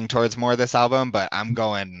leaning towards more this album, but I'm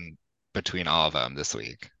going between all of them this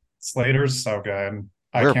week. Slater's so good.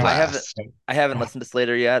 I We're can't I wait. haven't blessed. I haven't listened to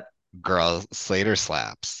Slater yet, Girl, Slater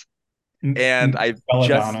slaps. and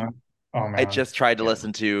Belladonna. Oh I man. just tried to Yeah.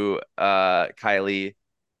 listen to Kylie,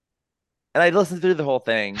 and I listened through the whole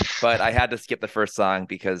thing, but I had to skip the first song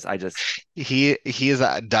because I just He's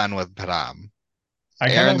done with Padam. I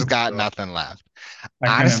kind Aaron's of got nothing left. I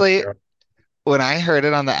kind of Honestly, when I heard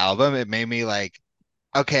it on the album, it made me like,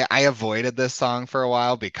 okay, I avoided this song for a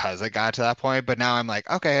while because it got to that point, but now I'm like,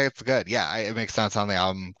 okay, it's good. Yeah, it makes sense on the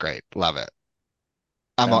album. Great, love it.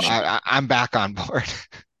 I mean, I'm back on board.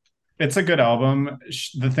 It's a good album.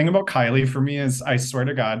 The thing about Kylie for me is, I swear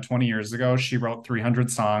to God, 20 years ago, she wrote 300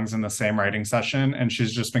 songs in the same writing session, and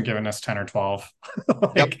she's just been giving us 10 or 12.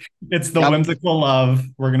 Yep, Like, it's the yep. whimsical love.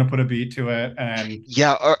 We're going to put a beat to it. And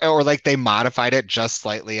Yeah, or like they modified it just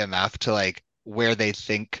slightly enough to like where they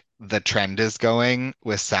think the trend is going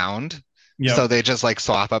with sound. So yep, they just like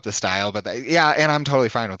swap up the style, but yeah, and I'm totally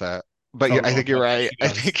fine with that. But I totally. think you're That's what right. she I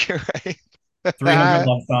does. think you're 300 right.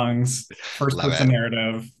 love songs, first Love person it.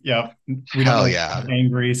 narrative. Yep. We don't Hell know if yeah. she's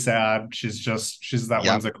angry, sad. She's that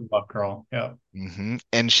Yep. whimsical love girl. Yep.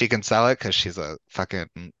 And she can sell it because she's a fucking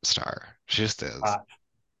star. She just is. Hot,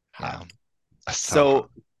 Yeah. hot. So hot. so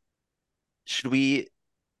should we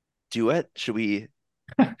do it? Should we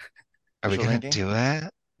Are we official gonna ranking? do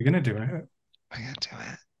it? You're going to do it. We're gonna do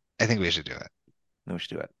it. I think we should do it. No, we should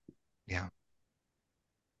do it. Yeah,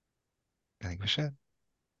 I think we should.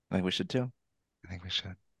 I think we should too. I think we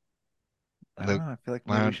should. I don't Luke, know. I feel like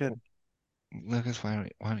why maybe we don't should. Lucas, why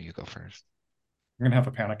don't you go first? I'm going to have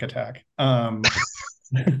a panic attack.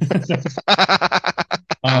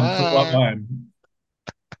 For what one?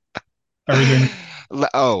 Are we doing?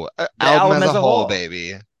 Oh, The album album as as a a whole, whole.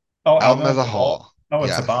 baby. Oh, Album album as as a a whole. whole. Oh,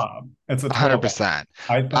 it's a Yes, Bob. It's a total Bob. 100%.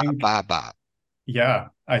 I Bop, think, bop, bop. yeah,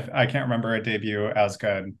 I can't remember a debut as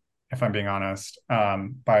good, if I'm being honest,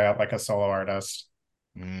 by like a solo artist.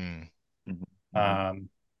 Mm, Mhm, mhm. Um,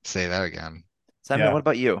 say that again. Simon, yeah, what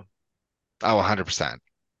about you? Oh, 100%.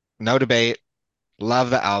 No debate. Love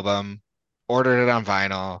the album. Ordered it on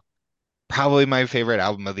vinyl. Probably my favorite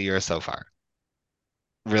album of the year so far.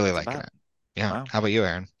 Really It's a liking bop. it. Yeah. Wow. How about you,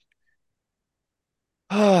 Aaron?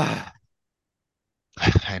 I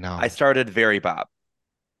I know. started very bop,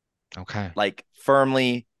 Okay. like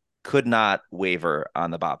firmly could not waver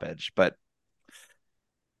on the bop edge. But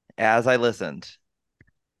as I listened,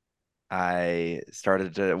 I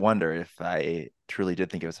started to wonder if I truly did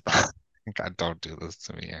think it was a bop. God, don't do this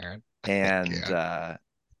to me, Aaron. I And can't.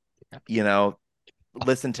 you know,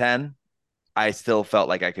 listen 10, I still felt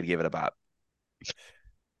like I could give it a bop.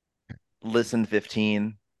 Listen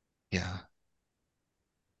 15 Yeah.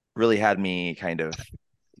 really had me kind of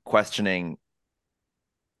questioning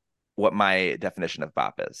what my definition of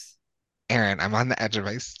bop is. Aaron, I'm on the edge of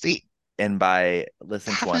my seat. And by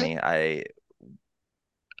listen Stop it. 20, I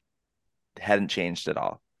hadn't changed at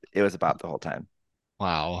all. It was a bop the whole time.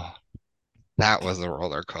 Wow. That was a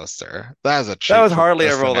roller coaster. That was a That treat was for the hardly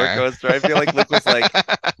a roller listener. coaster. I feel like Luke was like,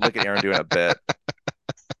 look at Aaron doing a bit.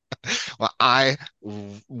 Well, I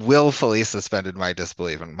willfully suspended my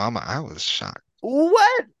disbelief, and Mama, I was shocked.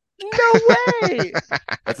 What? No way.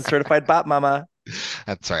 That's a certified bop, mama.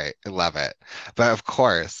 That's right. I love it. But of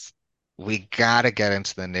course, we gotta get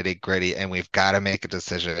into the nitty-gritty and we've gotta make a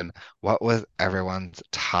decision. What was everyone's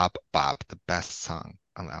top bop, the best song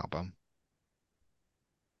on the album?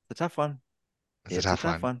 It's a tough one. It's a It's a tough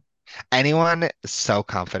tough one. one. Anyone so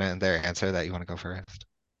confident in their answer that you want to go first?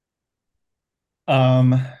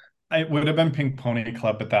 um, it would have been Pink Pony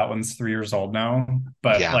Club, but that one's 3 years old now.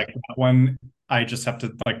 But Yeah, like that one, I just have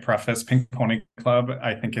to like preface Pink Pony Club,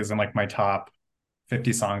 I think is in like my top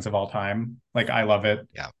 50 songs of all time. Like I love it.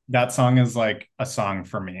 yeah. That song is like a song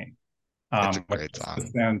for me. It's a With great the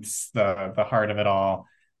song. sense, the heart of it all.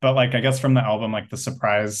 But like I guess from the album, like the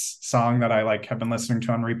surprise song that I like have been listening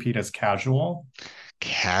to on repeat is Casual.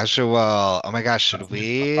 Casual. Oh my gosh, That's my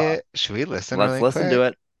top five. should we listen Let's really listen to quick?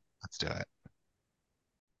 it. Let's do it.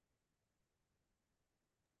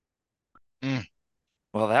 Mm,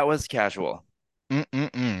 Well, that was casual.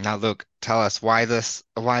 Now, Luke, tell us why this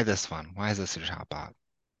one? Why is this your top Bob?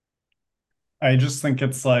 I just think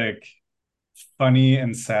it's like funny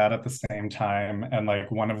and sad at the same time, and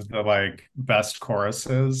like one of the like best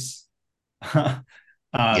choruses.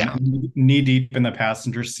 Yeah, Knee deep in the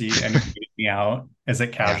passenger seat and you're beating me out. Is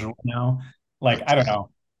it yeah, casual now? Like, that's I don't good.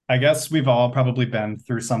 know. I guess we've all probably been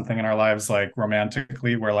through something in our lives, like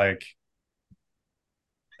romantically, where like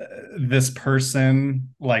this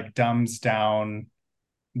person like dumbs down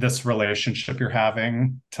this relationship you're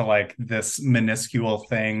having to like this minuscule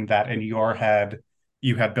thing that in your head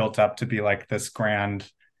you had built up to be like this grand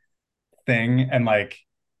thing. And like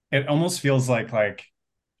it almost feels like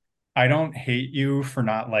I don't hate you for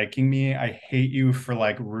not liking me. I hate you for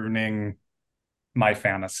like ruining my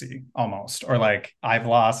fantasy almost. Or like I've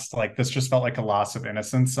lost, like this just felt like a loss of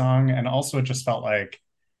innocence song. And also it just felt like,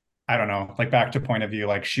 I don't know, like back to point of view,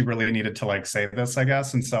 like she really needed to like say this, I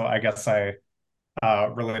guess. And so I guess I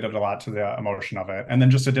related a lot to the emotion of it. And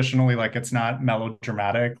then just additionally, like it's not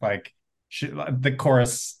melodramatic. Like the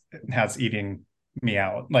chorus has eating me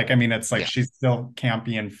out. Like I mean, it's like Yeah, she's still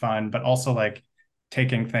campy and fun, but also like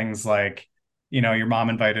taking things like, you know, your mom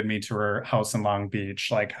invited me to her house in Long Beach.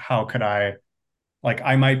 Like how could I? Like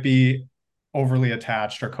I might be overly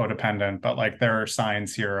attached or codependent, but like there are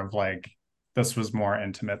signs here of like this was more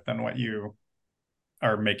intimate than what you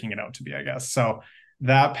are making it out to be, I guess. So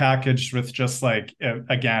that packaged with just like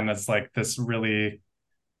again is like this really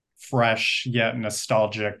fresh yet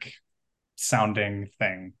nostalgic sounding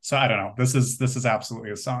thing. So I don't know. This is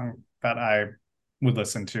absolutely a song that I would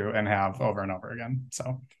listen to and have over and over again.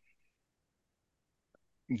 So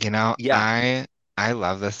you know, Yeah. I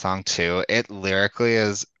love this song too. It lyrically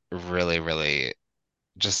is really, really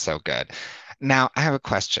just so good. Now, I have a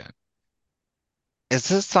question. Is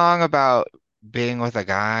this song about being with a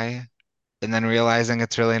guy and then realizing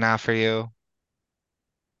it's really not for you?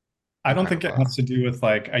 I don't think it Incredible. has to do with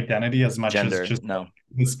like identity as much as Gender. just like, No.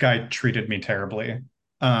 this guy treated me terribly.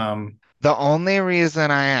 Um, The only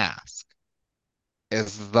reason I ask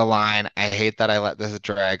is the line, I hate that I let this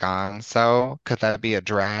drag on. So could that be a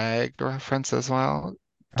drag reference as well?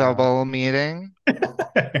 uh, Double meaning?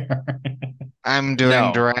 I'm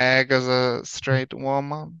doing No. drag as a straight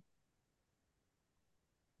woman?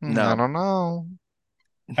 I No. don't know.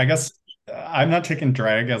 I guess I'm not taking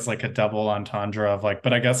drag as like a double entendre of like,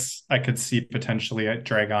 but I guess I could see potentially a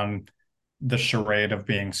drag on the charade of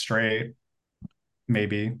being straight,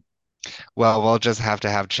 maybe. Well, we'll just have to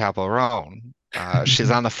have Chappell Roan.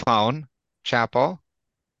 She's on the phone. Chappell,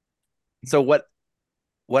 So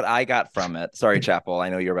what I got from it, sorry, Chappell, I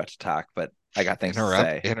know you're about to talk, but I got things to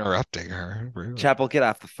say. interrupting her. Rude. Chappell, get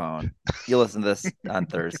off the phone. You'll listen to this on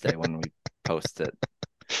Thursday when we post it.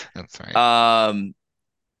 That's right. Um,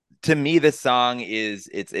 to me, this song is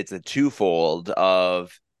it's a twofold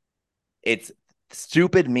of it's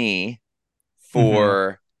stupid me Mm-hmm.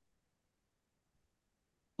 for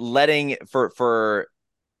letting for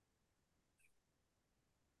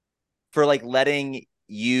like letting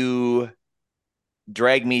you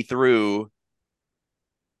drag me through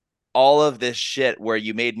all of this shit where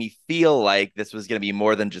you made me feel like this was going to be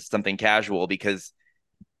more than just something casual because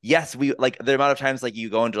yes, we like the amount of times like you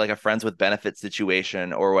go into like a friends with benefits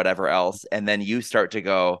situation or whatever else and then you start to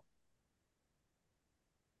go,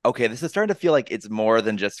 okay, this is starting to feel like it's more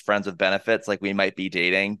than just friends with benefits, like we might be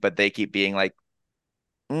dating, but they keep being like,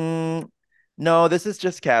 mm, no, this is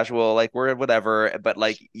just casual, like we're whatever, but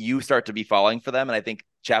like you start to be falling for them and I think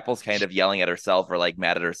Chapel's kind of yelling at herself or like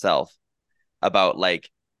mad at herself about like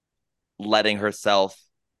letting herself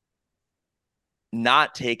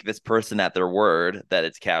not take this person at their word that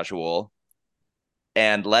it's casual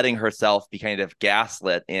and letting herself be kind of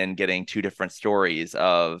gaslit in getting two different stories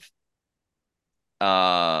of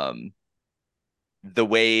um the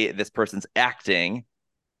way this person's acting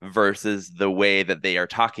versus the way that they are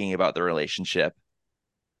talking about the relationship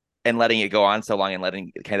and letting it go on so long and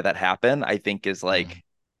letting kind of that happen, I think is like Mm.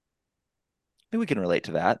 I think we can relate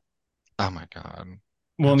to that. Oh my God.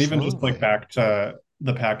 Well, and even just like Absolutely. back to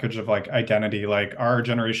the package of like identity, like our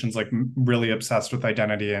generation's like really obsessed with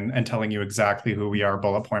identity and telling you exactly who we are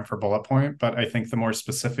bullet point for bullet point. But I think the more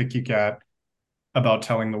specific you get about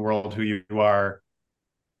telling the world who you are,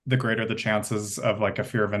 the greater the chances of like a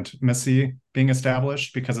fear of intimacy being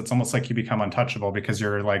established because it's almost like you become untouchable because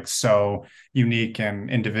you're like so unique and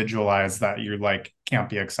individualized that you like can't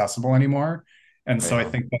be accessible anymore. And so Right. I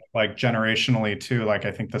think that like generationally too, like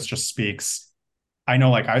I think this just speaks I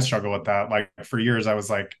know like I struggle with that. Like for years I was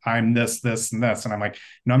like, I'm this, this, and this. And I'm like,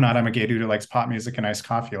 no, I'm not. I'm a gay dude who likes pop music and iced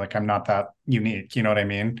coffee. Like I'm not that unique. You know what I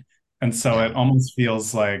mean? And so Yeah. it almost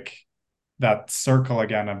feels like that circle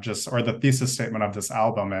again of just, or the thesis statement of this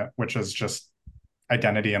album, which is just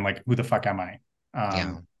identity and like, who the fuck am I?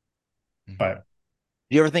 Yeah. But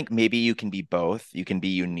Do you ever think maybe you can be both? You can be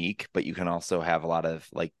unique, but you can also have a lot of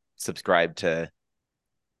like subscribe to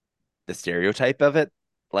the stereotype of it.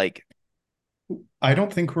 Like, I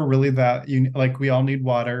don't think we're really that like we all need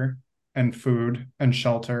water and food and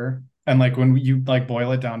shelter. And like when you like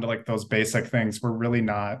boil it down to like those basic things, we're really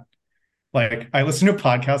not. Like I listened to a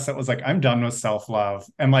podcast that was like, I'm done with self-love.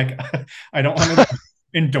 And like I don't want to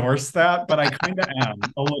endorse that, but I kind of am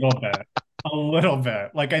a little bit. A little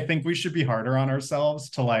bit. Like I think we should be harder on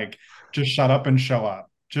ourselves to like just shut up and show up.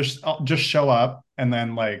 Just show up and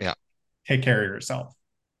then like Yeah. take care of yourself.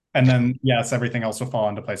 And Yeah. then yes, everything else will fall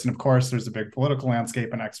into place. And of course, there's a big political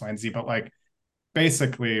landscape and X, Y, and Z, but like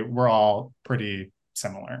basically we're all pretty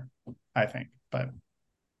similar, I think. But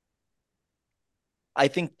I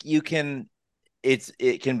think you can, it's,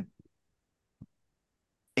 it can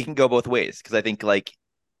go both ways because I think like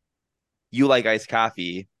you like iced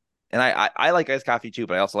coffee and I like iced coffee too,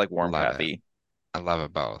 but I also like warm Love it. coffee. I love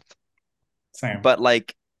it both. same. But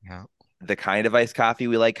like Yeah. the kind of iced coffee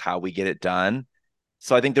we like, how we get it done.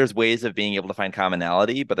 So I think there's ways of being able to find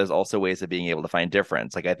commonality, but there's also ways of being able to find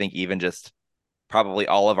difference. Like I think even just probably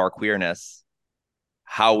all of our queerness,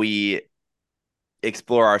 how we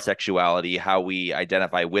explore our sexuality, how we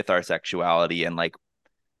identify with our sexuality, and like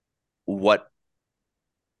what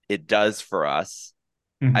it does for us,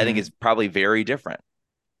 I think Mm-hmm. is probably very different.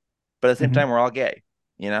 But at the same Mm-hmm. time, we're all gay,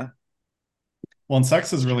 you know? Well, and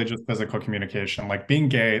sex is really just physical communication. Like being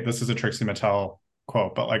gay, this is a Trixie Mattel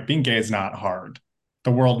quote, but like being gay is not hard.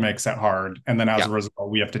 The world makes it hard. And then as Yeah. a result,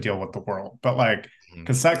 we have to deal with the world. But like, Mhm.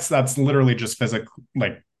 because sex, that's literally just physical,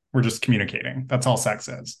 like we're just communicating. That's all sex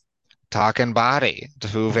is. Talking body.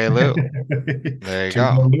 Tuvalu. There you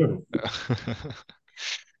go. To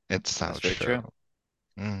It's so That's very true. true.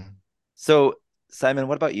 Mm. So, Simon,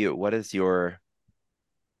 what about you? What is your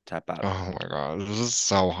top bottom? Oh my God. This is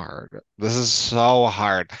so hard. This is so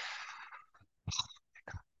hard.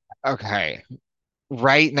 Okay.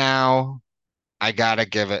 Right now, I gotta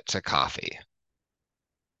give it to coffee.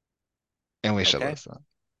 And we should Okay, listen.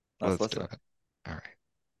 let's Let's do listen. it. All right.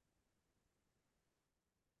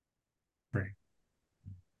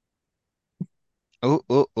 Ooh,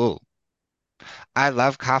 ooh, ooh. I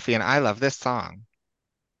love coffee and I love this song.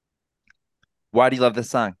 Why do you love this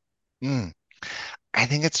song? Mm. I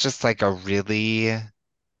think it's just like a really,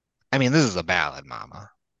 I mean, this is a ballad, mama.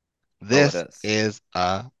 Oh, it This is. is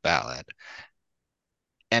a ballad.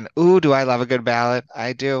 And ooh, do I love a good ballad?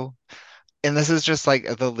 I do. And this is just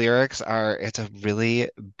like the lyrics are, it's a really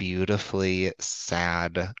beautifully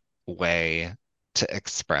sad way to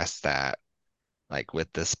express that. Like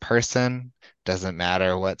with this person, doesn't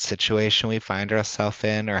matter what situation we find ourselves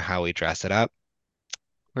in or how we dress it up,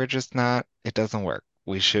 we're just not, it doesn't work.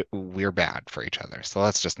 We're bad for each other. So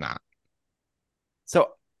let's just not. So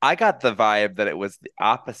I got the vibe that it was the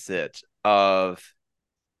opposite of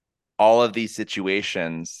all of these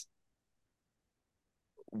situations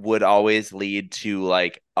would always lead to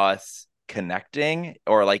like us connecting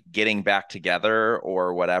or like getting back together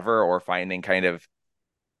or whatever, or finding kind of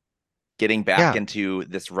getting back Yeah. into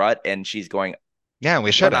this rut. And she's going, Yeah, we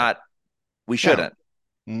we're shouldn't. not, we Yeah. shouldn't.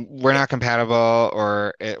 We're not compatible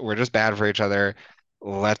or we're just bad for each other.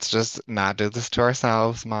 Let's just not do this to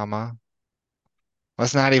ourselves, mama.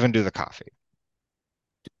 Let's not even do the coffee.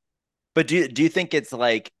 But do you think it's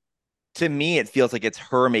like, to me, it feels like it's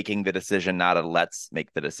her making the decision, not a let's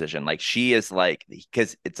make the decision. Like she is like,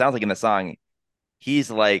 because it sounds like in the song,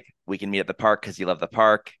 he's like, we can meet at the park because you love the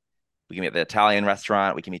park. We can meet at the Italian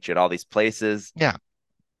restaurant. We can meet you at all these places. Yeah.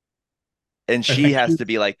 And I she think has to she's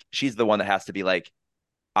be like, she's the one that has to be like,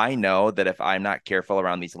 I know that if I'm not careful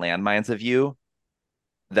around these landmines of you,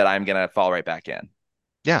 that I'm gonna fall right back in.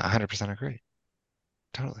 Yeah, 100% agree.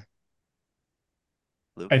 Totally.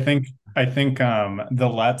 Luke? I think the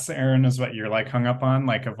let's Aaron is what you're like hung up on,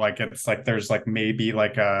 like of like it's like there's like maybe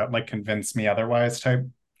like a like convince me otherwise type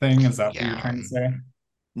thing. Is that what you're Yeah. trying to say?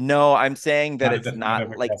 No, I'm saying that Not a it's not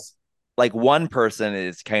definitive, I like guess. one person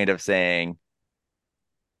is kind of saying,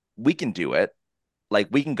 we can do it. Like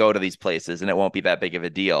we can go to these places and it won't be that big of a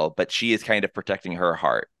deal, but she is kind of protecting her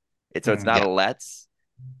heart. It's not Hmm. a Yeah. let's,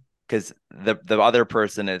 because the other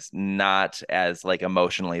person is not as like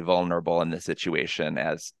emotionally vulnerable in this situation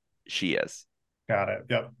as she is. Got it.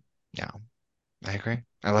 Yep. Yeah. I agree.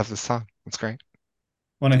 I love this song. It's great.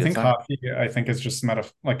 When It's I a good think song. coffee, I think is just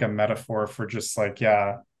like a metaphor for just like,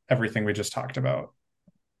 yeah, everything we just talked about.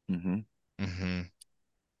 Hmm. Hmm.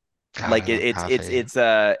 God, Like I love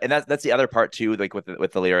coffee. and that's the other part too, like with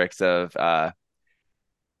the lyrics of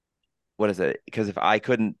what is it? Because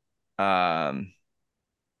um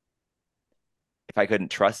if I couldn't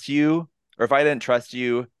trust you, or if I didn't trust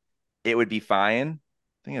you, it would be fine.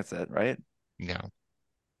 I think that's it, right? Yeah.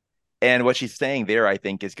 And what she's saying there, I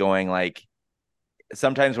think, is going like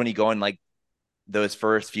sometimes when you go on like those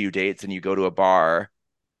first few dates and you go to a bar,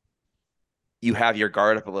 you have your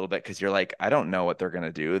guard up a little bit because you're like, I don't know what they're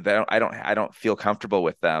gonna do. I don't feel comfortable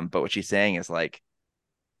with them. But what she's saying is like,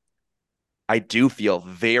 I do feel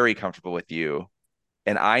very comfortable with you,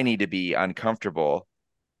 and I need to be uncomfortable.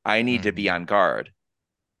 I need to be Hmm. on guard.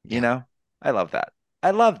 You Yeah. know, I love that.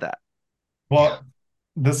 I love that. Yeah. Well,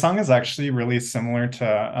 the song is actually really similar to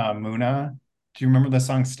Muna. Do you remember the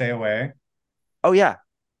song Stay Away? Oh yeah,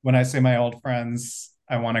 When I say my old friends,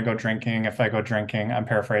 I want to go drinking. If I go drinking, I'm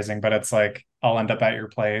paraphrasing, but it's like I'll end up at your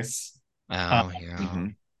place. Um, Oh, yeah. hmm,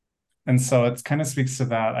 and so it kind of speaks to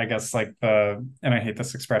that, I guess, like and I hate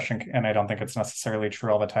this expression, and I don't think it's necessarily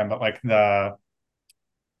true all the time, but like the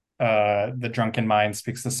drunken mind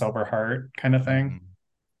speaks the sober heart kind of thing. Hmm.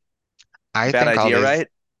 I bad think all idea, these right?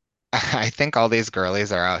 I think all these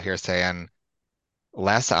girlies are out here saying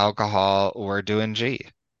less alcohol, we're doing G.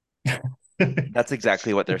 That's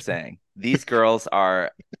exactly what they're saying. These girls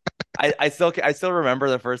are. I still remember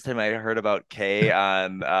the first time I heard about Kay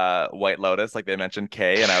on White Lotus, like they mentioned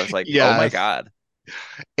Kay, and I was like, oh my Yes, God.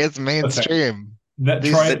 it's Listen, mainstream. that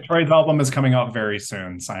These, The Troy's album is coming out very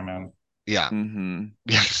soon, Simon. yeah. hmm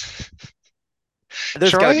Yes.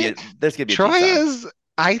 There's gotta be Troy, a there's gonna be a G Troy song. is,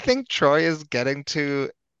 I think Troy is getting to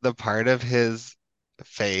the part of his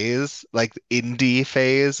phase, like indie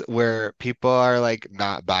phase, where people are like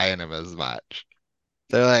not buying him as much.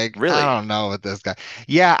 They're like, I Really? don't know what this guy.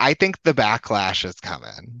 Yeah, I think the backlash is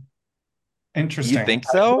coming. You Interesting. think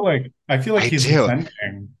so? I feel like I he's do.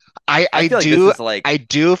 ascending. I I I feel like this do is like I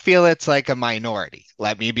do feel it's like a minority.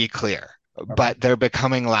 Let me be clear. Okay. But they're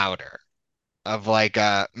becoming louder. Of like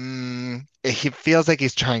he feels like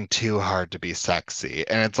he's trying too hard to be sexy.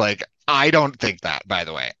 And it's like I don't think that, by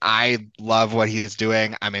the way. I love what he's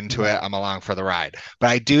doing. I'm into it. Yeah. I'm along for the ride. But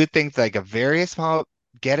I do think like a very small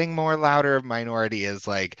getting more louder minority is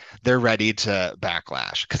like they're ready to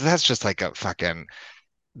backlash because that's just like a fucking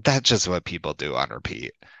that's just what people do on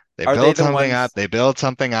repeat. They are they build the something up, ones they build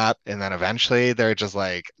something up, and then eventually they're just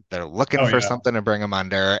like they're looking Oh for yeah, something to bring them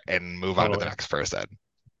under and move on to the totally. next person.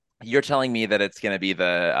 you're telling me that it's gonna be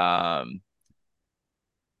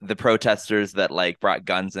the protesters that like brought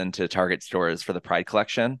guns into Target stores for the Pride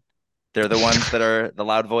collection? They're the ones that are the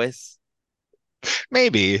loud voice?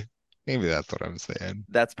 Maybe. Maybe that's what I'm saying.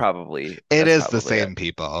 It That's is the probably it. same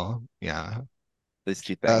people. Yeah. These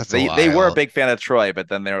two things. That's They were a wild. big fan of Troy, but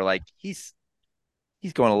then they were like, he's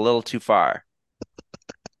going a little too far.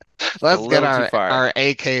 Just a Let's get little too far. our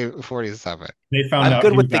AK-47. They found I'm out good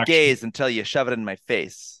he with was the actually gays until you shove it in my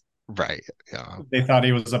face. Right. Yeah. they thought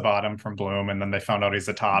he was a bottom from Bloom, and then they found out he's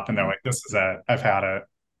a top, and they're Mhm. like, "This is it. I've had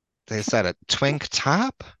They said a twink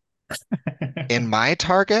top it." in my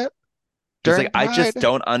Target He's like, during I Pride. just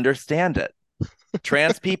don't understand it.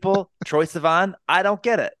 Trans people, Troy Sivan, I don't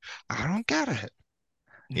get it. I don't get it.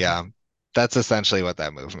 Yeah. That's essentially what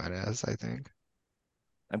that movement is, I think.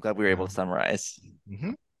 I'm glad we were able Yeah. to summarize.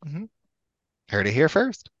 Hmm. Hmm. Heard it here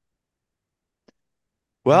first.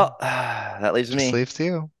 Yeah. Well, that leaves Just me. leaves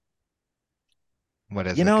you. What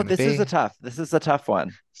is You it know, going to be? this is a tough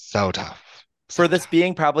one. So tough. So For this tough.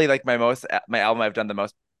 being probably like my album I've done the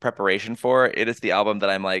most preparation for, it is the album that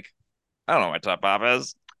I'm like, I don't know what Top Pop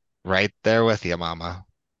is. Right there with you, mama.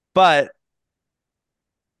 But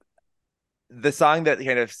the song that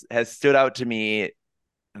kind of has stood out to me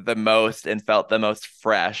the most and felt the most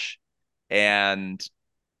fresh, and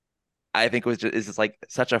I think is just like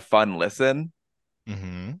such a fun listen.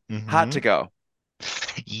 Hmm. Hot Hmm. to Go.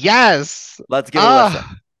 Yes. Let's give it a listen.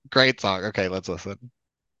 Ah, great song. Okay, let's listen.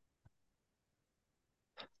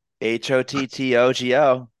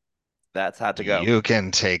 HOTTOGO. That's Hot to Go. You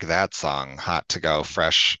can take that song, Hot to Go,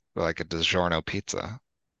 fresh like a DiGiorno pizza.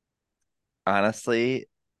 Honestly,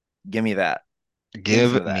 give me that. Give me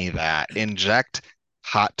some Give of that. me that. Inject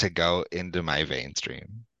Hot to Go into my vein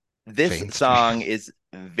stream. This Vein stream. song is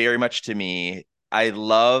very much to me. I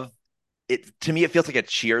love it. To me, it feels like a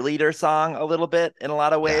cheerleader song a little bit in a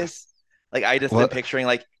lot of Yes. ways. Like I just am Well, picturing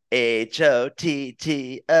like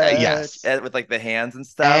HOTT yes. with like the hands and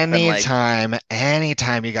stuff and like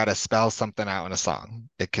Anytime you got to spell something out in a song,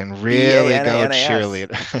 it can really go BANANAS.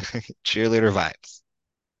 cheerleader, cheerleader vibes.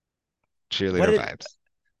 What Cheerleader did vibes.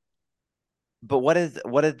 But what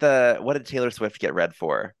did Taylor Swift get read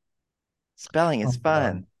for? Spelling Oh is my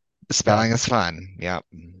God. fun. Yeah. Spelling is fun. Yep.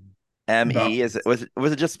 That M-E, is it was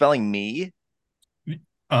it just spelling me?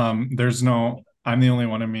 there's no I'm the only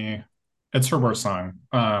one of me. It's her worst song.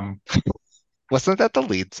 Wasn't that the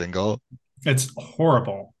lead single? It's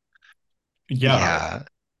horrible. Yeah.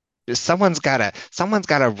 Yeah. Someone's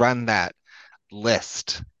gotta run that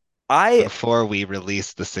list I before we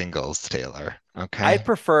release the singles, Taylor. I Okay?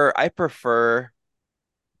 prefer I prefer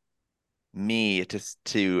me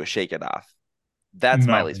to Shake It Off. That's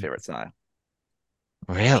my No. least favorite song.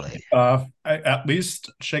 Really? At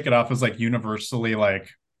least Shake It Off is like universally like,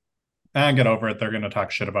 get over it. They're gonna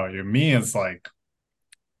talk shit about you. Me is like,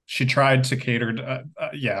 she tried to cater to,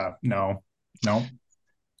 yeah, no, no.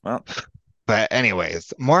 Well, But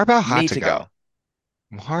anyways, more about Hot me to to Go.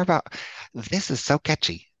 go. More about this is so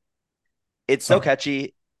catchy. It's so So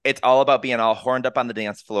catchy. It's all about being all horned up on the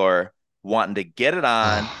dance floor, wanting to get it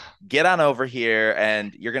on, Oh, get on over here,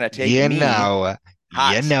 and you're gonna take you me know, you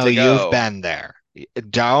hot know to you've go. been there.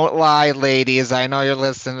 Don't lie, ladies. I know you're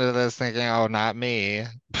listening to this thinking, oh, not me.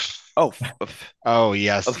 Oh, Oh,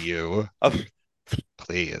 yes, f- you. f-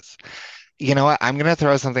 Please. You know what? I'm gonna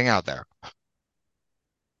throw something out there.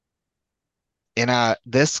 In a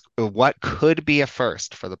this what could be a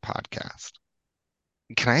first for the podcast.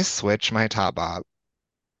 Can I switch my top bot?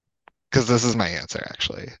 Because this is my answer,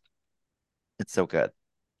 actually. it's so good.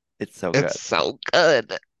 It's so It's good. so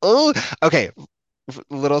good. Oh, okay.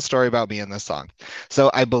 Little story about me and this song.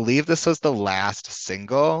 So I believe this was the last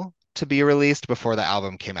single to be released before the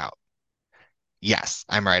album came out. Yes,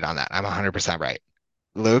 I'm right on that. I'm 100% right.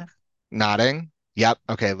 Luke Yeah. nodding. Yep.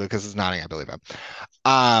 Okay, Lucas is nodding. I believe him.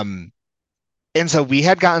 Um, and so we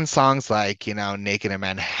had gotten songs like, Naked in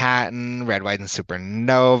Manhattan, Red, White, and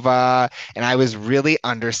Supernova, and I was really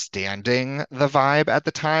understanding the vibe at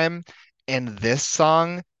the time. And this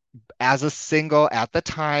song, as a single at the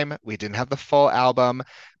time, we didn't have the full album.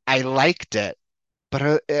 I liked it, but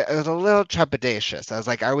it was a little trepidatious. I was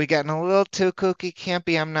like, are we getting a little too kooky,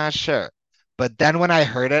 campy? I'm not sure. But then when I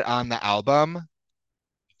heard it on the album,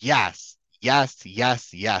 yes, yes,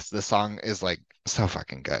 yes, yes. The song is like so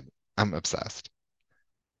fucking good. I'm obsessed.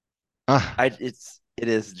 Ah, It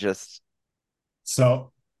is just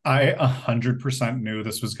so I 100% knew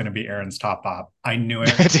this was gonna be Aaron's top bop. I knew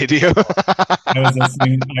it. did you? I was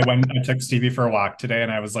listening. I took Stevie for a walk today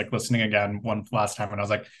and I was like listening again one last time and I was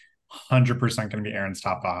like 100% gonna be Aaron's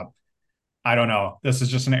top bop. I don't know. This is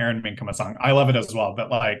just an Aaron Minkema song. I love it as well, but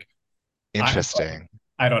like I Interesting.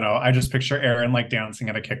 I don't know. I just picture Aaron like dancing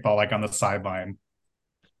at a kickball like on the sideline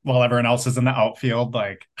while everyone else is in the outfield.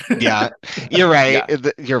 Like Yeah, you're right.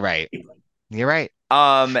 yeah. You're right. You're right.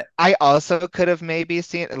 Um, I also could have maybe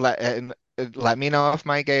seen let me know if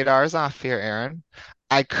my gaydar's off here, Aaron.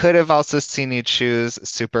 I could have also seen you choose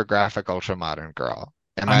super graphic ultra modern girl.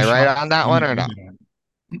 Am I'm I right shocked on that one you or no? didn't.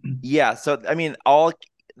 yeah, so I mean all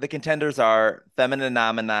the contenders are Feminine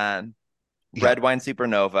Phenomenon, Yep. Red Wine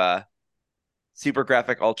Supernova, Super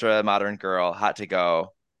Graphic Ultra Modern Girl, Hot to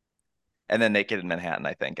Go, and then Naked in Manhattan,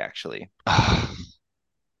 I think actually.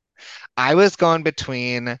 I was going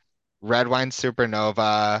between red wine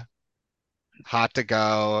supernova, hot to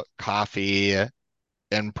go, coffee,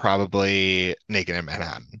 and probably naked in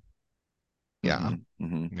Manhattan. Yeah.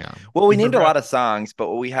 Hmm. Yeah. Well, we Super named a graphic. lot of songs, but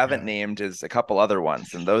what we haven't Yeah. named is a couple other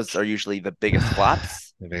ones, and those are usually the biggest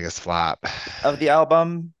flops The biggest flop. of the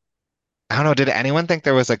album. I don't know. Did anyone think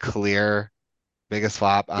there was a clear biggest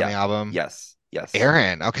flop on the Yeah. album? Yes. Yes.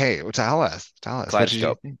 Aaron, okay, well, tell us. Tell us. What did you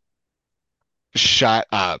Kaleidoscope. think? Shut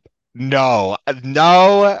up. No,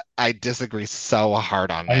 no, I disagree so hard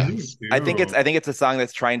on I do this. too. I think it's a song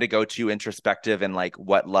that's trying to go too introspective and like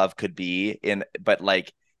what love could be in, but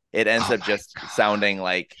like it ends Oh up my just God. sounding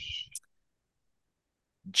like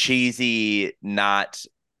cheesy, not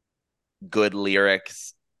good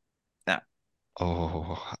lyrics. Nah,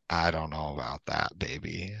 Oh, I don't know about that,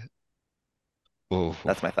 baby. Oh,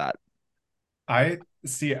 that's my thought. I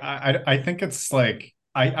see. I think it's like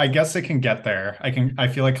I guess it can get there. I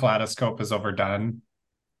feel like Kaleidoscope is overdone.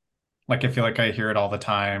 Like I feel like I hear it all the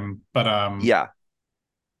time. But Yeah.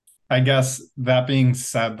 I guess that being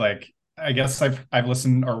said, like I guess I've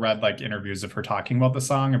listened or read like interviews of her talking about the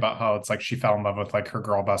song about how it's like she fell in love with like her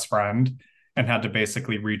girl best friend and had to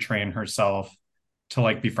basically retrain herself to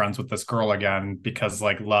like be friends with this girl again because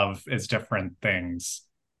like love is different things,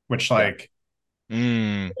 which Yeah. like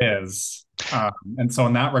mm. is. And so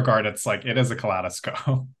in that regard, it's like it is a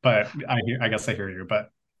kaleidoscope. But I guess I hear you. But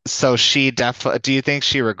So she definitely, do you think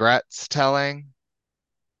she regrets telling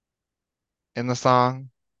in the song?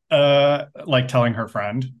 like telling her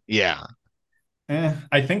friend. Yeah.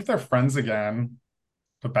 I think they're friends again.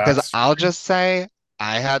 The Because I'll Backstreet. just say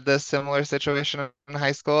I had this similar situation in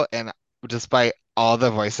high school, and despite all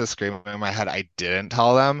the voices screaming in my head, I didn't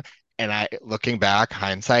tell them. And looking back,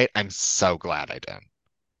 hindsight, I'm so glad I didn't.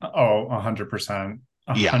 Oh, 100%.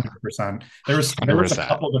 a Yeah, hundred percent. There was a 100%.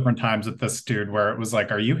 couple different times with this dude where it was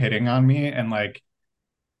like, "Are you hitting on me?" And like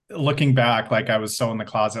looking back, like I was so in the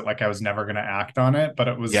closet, like I was never gonna act on it. But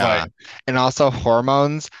it was like Yeah. And also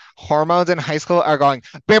hormones in high school are going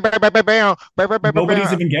bam, bam, bam, bam, bam, bam, bam, bam, bam,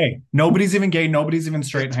 nobody's bam. even gay. Nobody's even gay. Nobody's even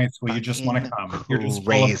straight in It's high school. You just want to fucking come. You're just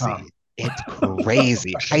full of cum. crazy. It's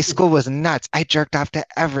crazy. High school was nuts. I jerked off to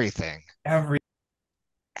everything. Every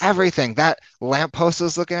Everything. That lamppost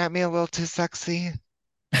was looking at me a little too sexy.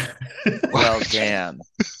 Well, damn.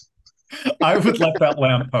 I would let that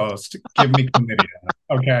lamppost give me chlamydia.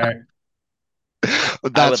 Okay.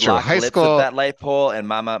 I That's would true. lock High lips with school, that light pole, and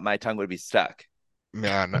mama, my tongue would be stuck.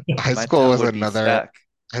 man. High My school tongue was would be another. stuck.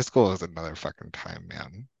 High school was another fucking time,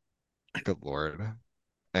 man. Good Lord.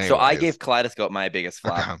 So I Anyways, gave Kaleidoscope my biggest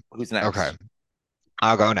flop. okay, Who's okay. next?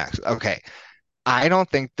 I'll go next. Okay. I don't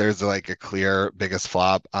think there's like a clear biggest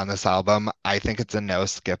flop on this album. I think it's a no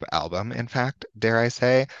skip album, in fact, dare I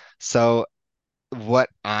say. So what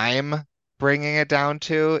I'm bringing it down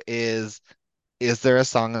to is there a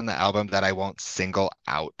song on the album that I won't single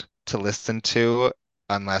out to listen to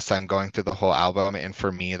unless I'm going through the whole album? And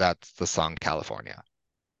for me, that's the song California.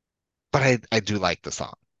 But I do like the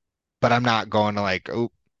song. But I'm not going to like,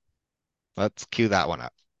 oh, let's cue that one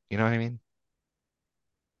up. You know what I mean?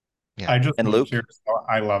 Yeah. I just And moved Luke? here, so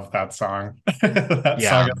I love that song. That Yeah.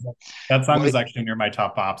 song that song Well, is actually near my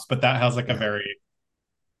top bops, but that has like a yeah. very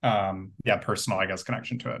yeah, personal, I guess,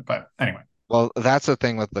 connection to it. But anyway, Well, that's the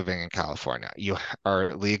thing with living in California. You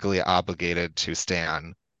are legally obligated to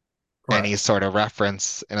stan any correct. sort of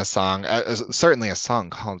reference in a song, certainly a song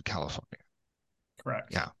called California.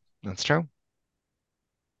 Correct. Yeah, that's true.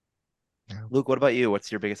 Yeah. Luke, what about you?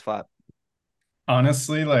 What's your biggest flop?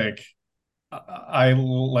 Honestly, like I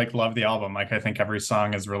like love the album. Like I think every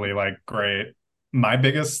song is really like great. My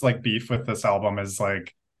biggest like beef with this album is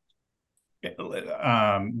like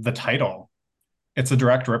the title. It's a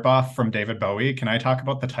direct ripoff from David Bowie. Can I talk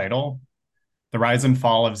about the title? The Rise and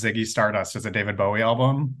Fall of Ziggy Stardust is a David Bowie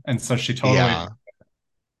album. And so she totally, Yeah.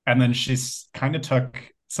 and then she's kind of took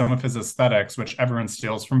some of his aesthetics, which everyone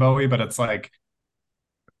steals from Bowie, but it's like,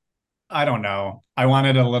 I don't know. I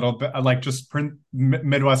wanted a little bit like just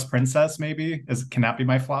Midwest Princess, maybe. Can that be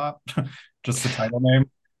my flop? Just the title name.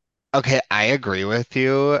 Okay, I agree with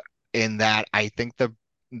you in that I think the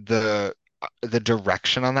the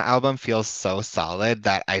direction on the album feels so solid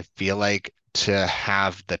that I feel like to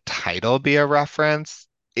have the title be a reference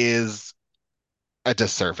is a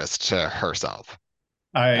disservice to herself.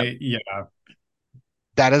 Yep. Yeah,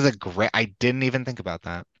 That is a great, I didn't even think about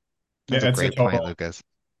that. That's a it's a great point, total, Lucas.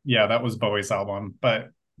 yeah, that was Bowie's album.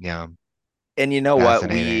 But Yeah, And you know what?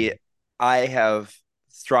 fascinating. I have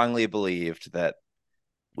strongly believed that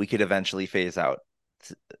we could eventually phase out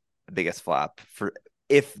the biggest flop for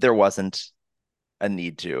if there wasn't a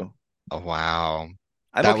need to. Oh, wow.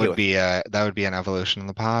 I'm okay with. That would be an evolution in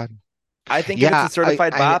the pod. I think if it's Yeah, a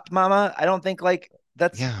certified I bop, mama, I don't think like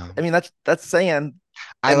that's. yeah. I mean, that's saying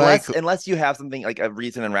I like unless you have something like a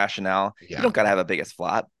reason and rationale, you yeah. don't gotta have a biggest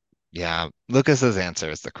flop. Yeah. Lucas's answer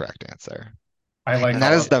is the correct answer. I like And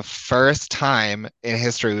that all is of the first time in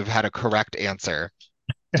history we've had a correct answer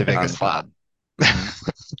to On it. the biggest flop. pod. Hmm.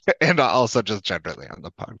 And also just generally on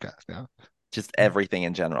the podcast. Yeah. Just everything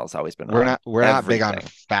in general has always been wrong. We're not big on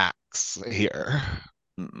Everything. facts here.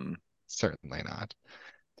 Mm-mm. Certainly not.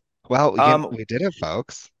 Well, Um, we did it,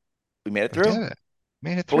 folks. we made it We did through, it.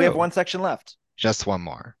 Made it but we have through. one section left, Just one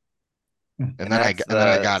more. and that's And then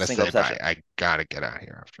I the gotta single say bye. obsession. I gotta get out of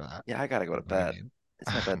here after that. Yeah, I gotta go to You know what I bed. mean?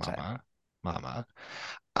 It's my bedtime. Mama. Mama.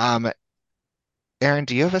 Um, Aaron,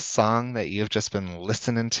 do you have a song that you've just been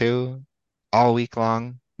listening to all week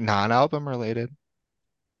long, non-album related?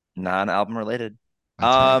 Non-album related.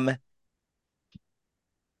 That's right. Um,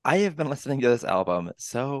 I have been listening to this album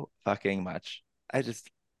so fucking much.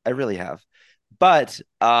 I really have. But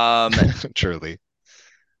Truly.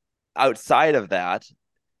 outside of that,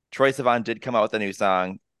 Troye Sivan did come out with a new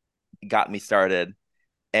song, got me started.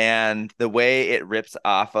 And the way it rips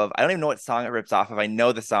off of, I don't even know what song it rips off of. I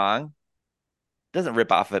know the song. It doesn't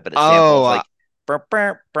rip off of it, but it Oh, samples like burr,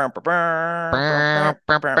 burr, burr, burr, burr,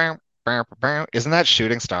 burr, burr, burr. isn't that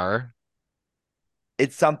Shooting Star?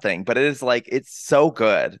 It's something, but it is like it's so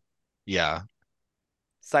good. Yeah.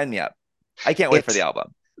 Sign me up. I can't wait for the It's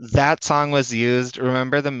album. That song was used.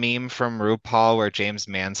 Remember the meme from RuPaul where James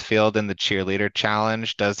Mansfield in the cheerleader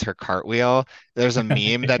challenge does her cartwheel? There's a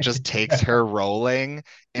meme that just takes her rolling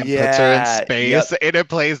and puts her in Yeah. space Yep. and it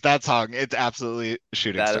plays that song. It's absolutely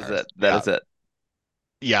shooting That is stars. it. That Yeah. is it.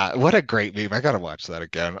 Yeah. What a great meme. I gotta watch that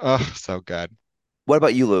again. Oh, so good. What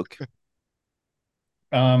about you, Luke?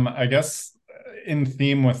 I guess in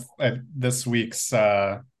theme with this week's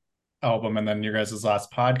album and then your guys'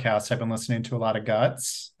 last podcast, I've been listening to a lot of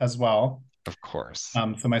Guts as well. Of course.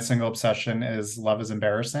 So my single obsession is Love is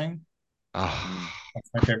Embarrassing. Mm, Oh, That's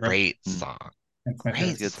my favorite. great mm. song. It's my It's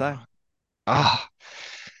favorite. a Great good song. song. Oh,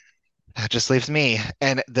 that just leaves me.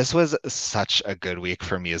 And this was such a good week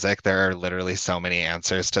for music. There are literally so many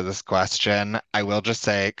answers to this question. I will just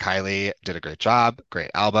say Kylie did a great job,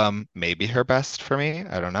 great album, maybe her best for me.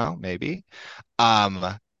 I don't know, maybe.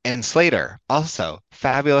 And Slater, also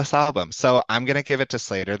fabulous album. So I'm gonna give it to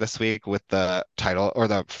Slater this week with the title or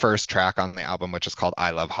the first track on the album, which is called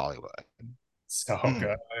I Love Hollywood. So Mm,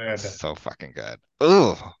 good. so fucking good.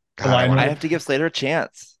 Ooh, The God, I line want I to. where have to give Slater a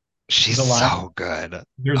chance. She's the line so good.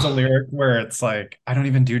 there's a Oh. lyric where it's like, I don't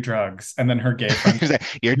even do drugs. And then her gay friend,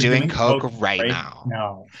 You're you're doing doing coke coke right right now.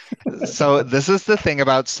 now. So this is the thing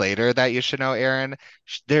about Slater that you should know, Aaron.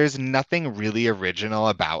 There's nothing really original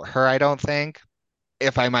about her, I don't think,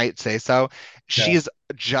 if I might say so. Yeah. She's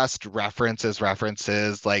just references,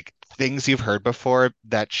 like things you've heard before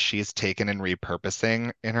that she's taken and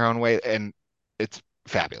repurposing in her own way, and it's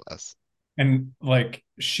fabulous. And like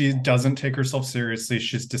she doesn't take herself seriously.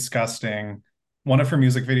 She's disgusting. One of her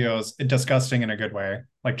music videos, disgusting in a good way.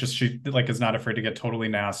 Like just she like is not afraid to get totally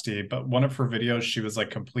nasty. But one of her videos, she was like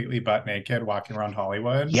completely butt naked walking around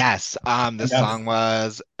Hollywood. Yes, And this that's song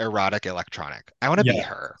was erotic electronic. I want to be yeah,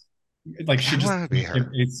 her. like she I just want to be can't give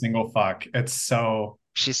her. a single fuck. It's so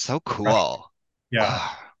She's so refreshing. cool. Yeah.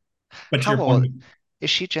 Ah, But to how your old point, is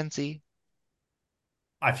she, Gen Z?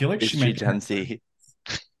 I feel like Is she she might be. Gen Z?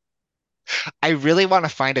 I really want to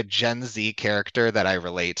find a Gen Z character that I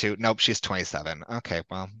relate to. Nope, she's 27. Okay,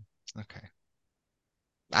 well, okay.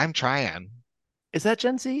 I'm trying. Is that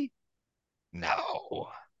Gen Z? No,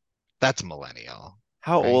 that's millennial,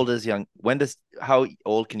 How right? old is young? When does how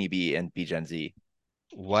old can you be and be Gen Z?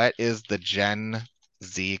 What is the Gen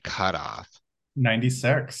Z cutoff?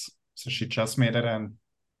 96. So she just made it in.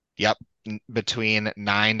 Yep, between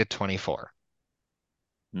 9 to 24.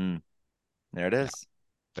 Hmm, there it Yeah, is.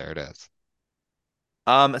 there it is.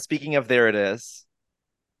 Speaking of there it is,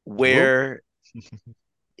 Ooh, where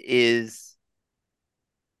is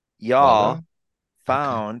what? y'all Okay.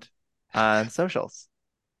 found on socials?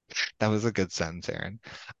 That was a good sentence, Aaron.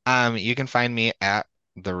 You can find me at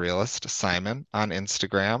The Realist Simon on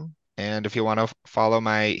Instagram. And if you want to follow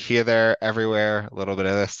my Here, There, Everywhere, a little bit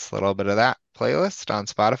of this, a little bit of that playlist on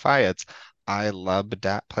Spotify, it's I Love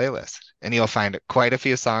Dat Playlist. And you'll find quite a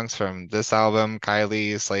few songs from this album,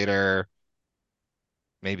 Kylie, Slater,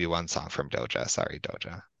 maybe one song from Doja. Sorry,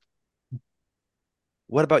 Doja.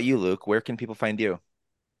 What about you, Luke? Where can people find you?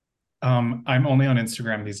 I'm only on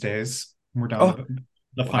Instagram these days. We're down to Oh,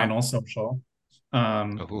 the wow. final social.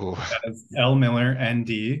 Um, Ooh, that is L Miller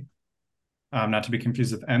ND, not to be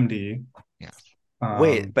confused with MD. yeah.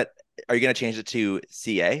 Wait, Um, but are you gonna change it to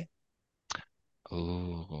CA?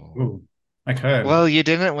 Ooh. ooh, I could. Well, you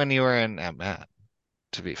didn't when you were in at Met,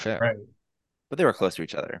 to be fair. Right. But they were close to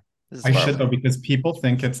each other. This is I far should though away. because people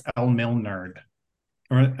think it's L Mill Nerd.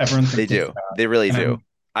 Everyone They thinks it's do. that, They really and do. I'm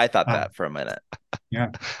I thought uh, that for a minute.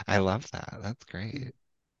 yeah. I love that. That's great.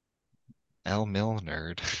 L Mill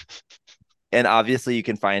nerd. And obviously, you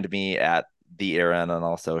can find me at the Aaron on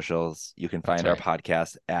all socials. You can That's find our right.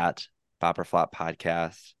 podcast at Bopper Flop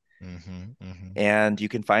Podcast. Hmm. And you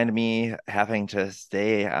can find me having to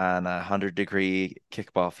stay on 100-degree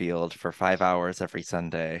kickball field for 5 hours every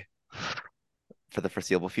Sunday for the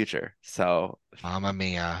foreseeable future. So Mamma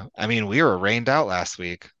mia. I mean, we were rained out last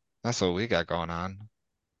week. That's what we got going on.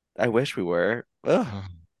 I wish we were. Ugh, Oh,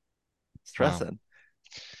 well, stressing.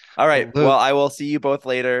 All right. Well, Luke, I will see you both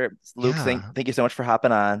later. Luke, yeah. thank you so much for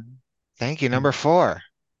hopping on. Thank you. Number four.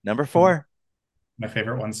 Number four. My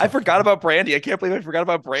favorite one I so far. forgot about Brandy. I can't believe I forgot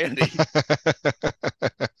about Brandy.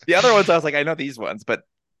 The other ones, I was like, I know these ones, but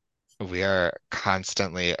We are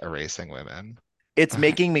constantly erasing women. it's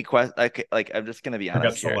making me question. Like, I'm just gonna be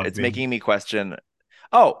honest Forgets to here. love It's me. making me question.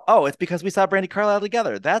 Oh, it's because we saw Brandy Carlisle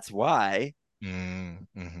together. That's why.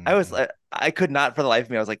 Mm-hmm. I could not for the life of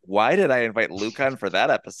me. I was like, why did I invite Luke on for that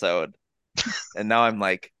episode? And now I'm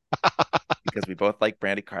like, because we both like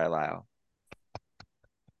Brandy Carlisle.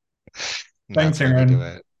 That's Thanks, why we do Aaron.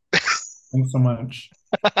 it. Thanks so much.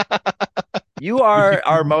 You You are take,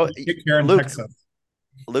 our most you take care in Luke. Texas.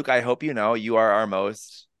 Luke, I hope you know you are our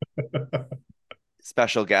most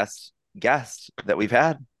special guest that we've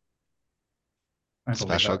had. I believe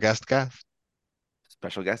Special it. guest.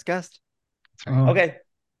 Special guest. That's right. Oh, Okay.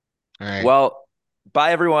 All right. Well,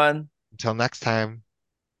 bye everyone. Until next time.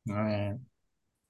 all right.